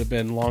that would have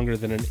been longer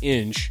than an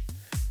inch.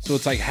 So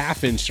it's like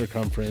 1/2 inch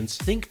circumference.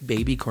 Think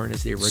baby corn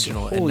is the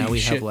original, and Holy now we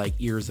have shit. like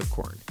ears of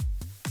corn.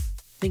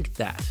 Think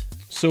that.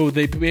 So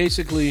they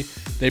basically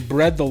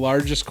bred the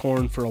largest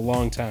corn for a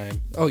long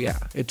time. Oh yeah,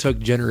 it took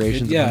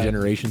generations Yeah, upon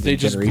generations. They and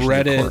just generations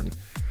bred of it. corn.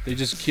 They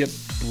just kept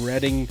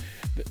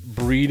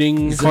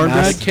breeding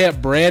Cornbread? They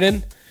kept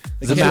breading.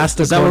 Zamasta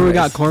Is that where we corn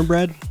got rice.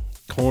 cornbread?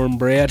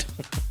 Cornbread.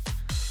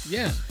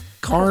 Yeah,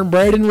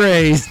 Cornbread and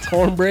raised.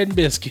 cornbread and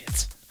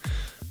biscuits.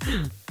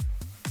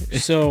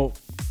 So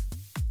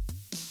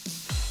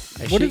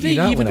I what did shit they you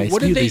not when I even?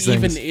 What spew did they these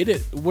even things. eat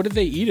it? What did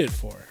they eat it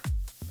for?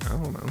 I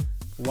don't know.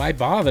 Why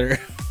bother?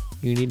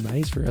 You need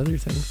mice for other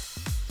things.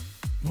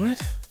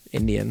 What?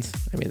 Indians.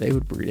 I mean, they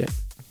would breed it.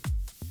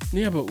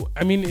 Yeah, but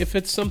I mean, if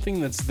it's something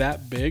that's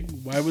that big,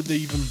 why would they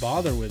even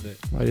bother with it?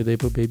 Why do they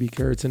put baby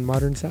carrots in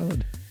modern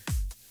salad?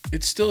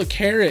 It's still a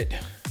carrot.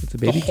 It's a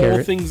The baby whole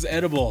carrot. thing's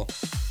edible.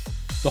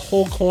 The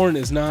whole corn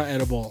is not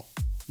edible.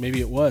 Maybe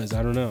it was.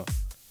 I don't know.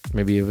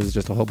 Maybe it was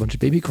just a whole bunch of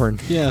baby corn.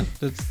 Yeah,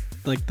 that's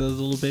like those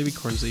little baby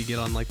corns that you get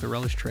on like the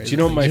relish trays. Do you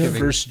know what my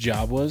Thanksgiving. first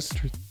job was?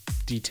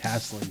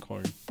 Detasseling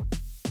corn.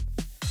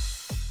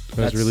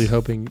 I was really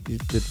hoping you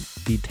did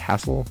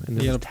detassel and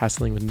then You was gotta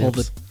tasseling with pull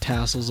nips. the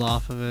tassels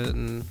off of it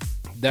and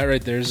That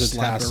right there is a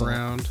slap it tassel.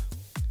 around.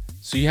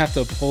 So you have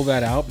to pull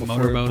that out before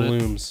it Motorboat it.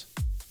 blooms.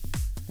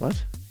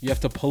 What? You have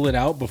to pull it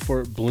out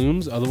before it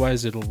blooms,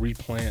 otherwise it'll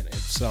replant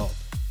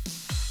itself.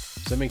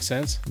 Does that make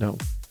sense? No.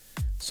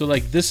 So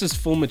like this is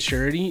full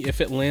maturity. If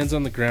it lands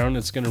on the ground,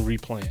 it's gonna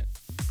replant.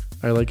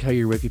 I like how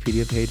your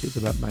Wikipedia page is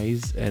about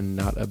maize and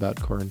not about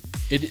corn.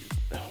 What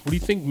do you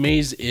think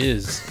maize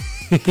is?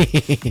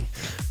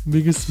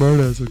 Biggest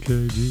smartass,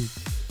 okay, gee.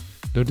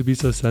 Don't to be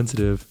so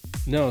sensitive.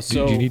 No,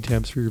 so do you need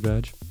Temps for your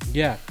badge?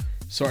 yeah.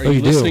 So are Oh, you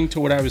you do? listening to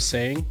what I was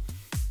saying?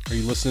 Are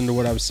you listening to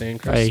what I was saying,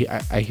 Chris?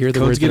 I hear the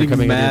Code's words that are getting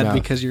coming out of your mad mouth.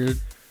 because you're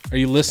Are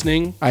you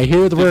listening? I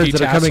hear the the words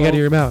that are coming out of detassel?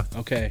 your mouth.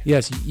 Okay.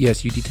 Yes,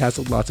 you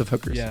detasseled lots of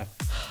hookers. Yeah.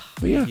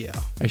 But yeah, yeah.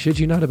 I shit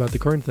you not about the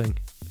corn thing.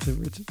 It's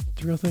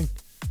a real thing.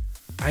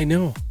 I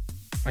know.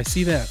 I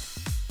see that.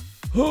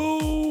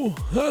 Oh,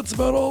 that's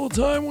about all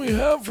the time we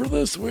have for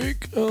this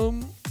week.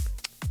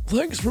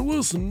 Thanks for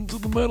listening to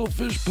the Metal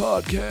Fish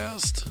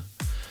Podcast.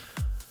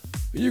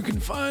 You can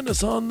find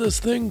us on this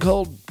thing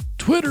called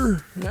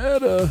Twitter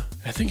at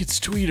I think it's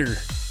Tweeter.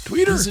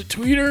 Tweeter. Is it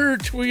Tweeter or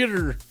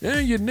Tweeter? Yeah,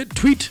 you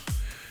tweet.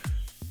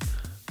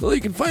 Well,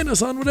 you can find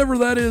us on whatever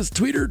that is.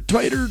 Tweeter,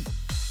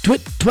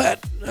 twat.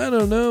 I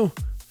don't know.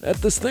 At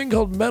this thing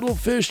called Metal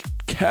Fish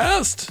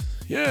Cast.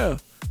 Yeah.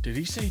 Did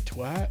he say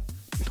twat?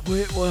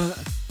 Wait, what?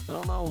 I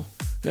don't know.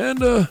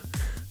 And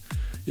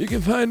you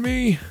can find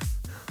me.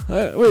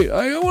 I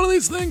got one of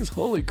these things.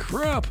 Holy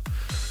crap!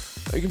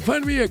 You can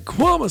find me at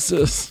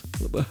Quamasis.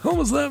 What the hell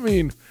does that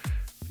mean?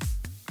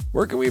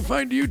 Where can we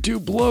find you two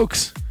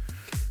blokes?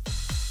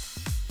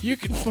 You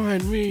can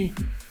find me.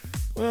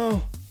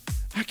 Well,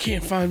 I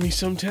can't find me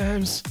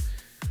sometimes.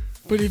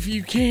 But if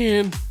you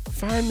can,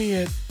 find me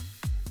at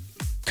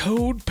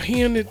Code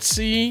Pan at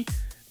Sea.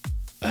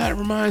 That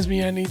reminds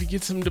me, I need to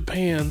get some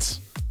Depans.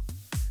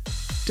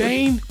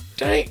 Dane,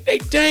 hey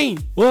Dane,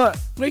 What?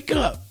 wake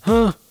up.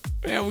 Huh?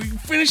 Yeah, we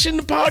finishing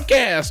the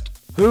podcast.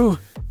 Who?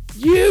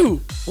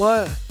 You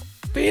What?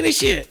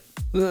 finish it.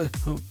 Oh,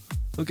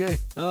 okay.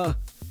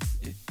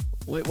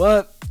 Wait,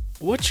 what?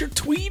 What's your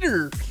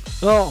tweeter?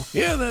 Oh,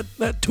 Yeah,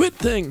 that twit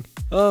thing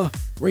uh,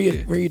 where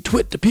you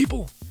twit to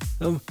people.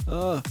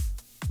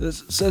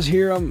 this says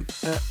here I'm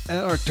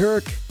at our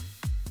Turk.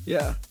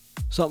 Yeah,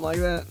 something like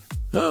that.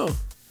 Oh,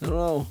 I don't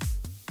know.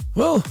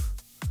 well,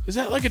 Is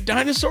that like a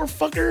dinosaur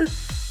fucker?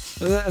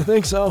 I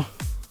think so.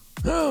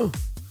 oh,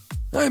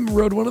 I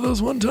rode one of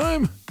those one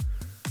time.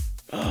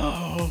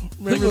 Oh,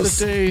 remember the was-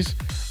 days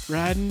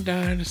riding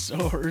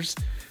dinosaurs,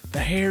 the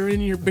hair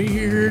in your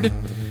beard.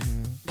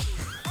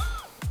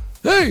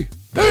 Hey,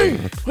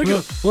 Wake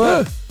up.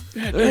 What?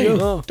 Yeah, There you dang,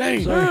 go.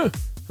 dang. Sorry.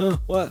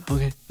 What?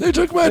 Okay. they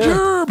took my Yeah.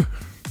 gerb.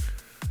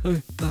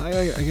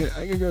 Okay.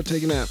 I gotta go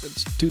take a nap.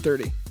 It's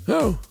 2:30.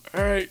 Oh,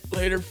 All right,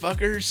 later,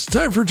 fuckers.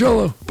 time for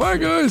Jello. Bye,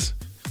 guys.